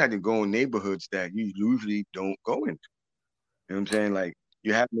you had to go in neighborhoods that you usually don't go into. You know what I'm saying? Like,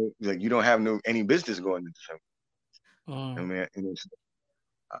 you don't have any business going into something. I mean,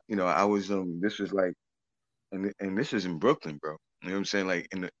 you know, I was this was like, and this is in Brooklyn, bro. You know what I'm saying? Like,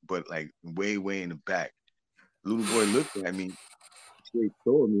 but like way in the back. Little boy looked at me, straight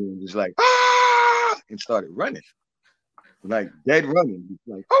saw me, and was like, ah, and started running, like dead running,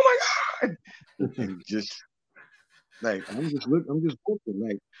 like, oh my god, and just like, I'm just walking,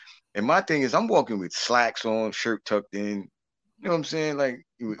 like, and my thing is, I'm walking with slacks on, shirt tucked in. You know what I'm saying? Like,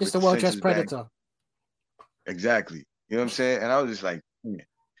 just a well-dressed predator. Exactly. You know what I'm saying? And I was just like, man.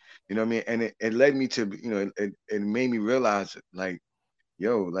 You know what I mean? And it led me to, you know, it made me realize, like,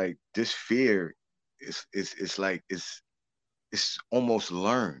 yo, like, this fear is like, it's almost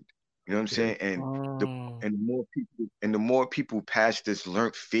learned. You know what I'm saying? And the more people pass this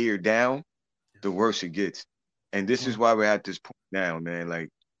learned fear down, the worse it gets. And this is why we're at this point now, man. Like,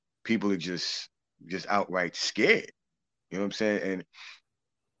 people are just outright scared. You know what I'm saying? And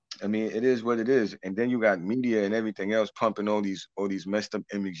I mean, it is what it is. And then you got media and everything else pumping all these messed up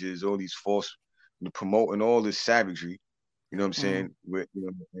images, all these false, you know, promoting all this savagery. You know what I'm saying? With, you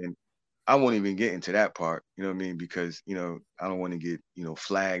know, and I won't even get into that part. You know what I mean? Because, you know, I don't want to get, you know,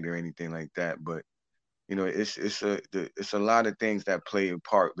 flagged or anything like that. But, you know, it's a lot of things that play a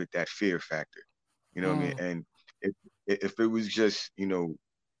part with that fear factor. You know what I mean? And if it was just, you know,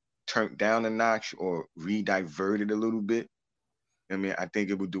 turned down a notch or re-diverted a little bit, I mean, I think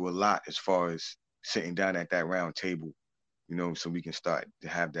it would do a lot as far as sitting down at that round table, you know, so we can start to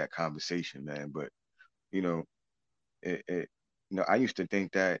have that conversation, man. But, you know, it I used to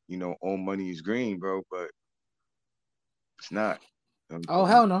think that, all money is green, bro, but it's not. Oh,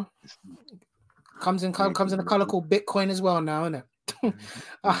 hell no. It's, Comes in a color called Bitcoin as well now, isn't it?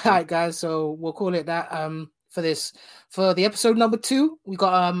 All right, guys. So we'll call it that. For the episode number 2, we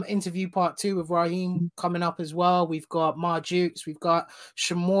got interview part 2 with Raheem coming up as well. We've got Jukes, we've got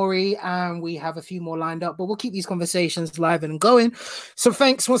Shamori, and we have a few more lined up. But we'll keep these conversations live and going. So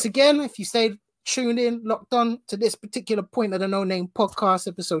thanks once again. If you stayed tuned in, locked on to this particular point of the No Name Podcast,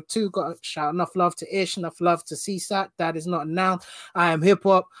 episode 2, got to shout enough love to Ish, enough love to CSAT. That is not a noun. I am hip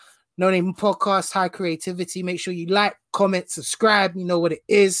hop. No Name Podcast, high creativity. Make sure you like, comment, subscribe. You know what it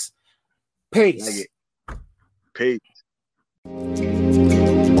is. Peace. Peace.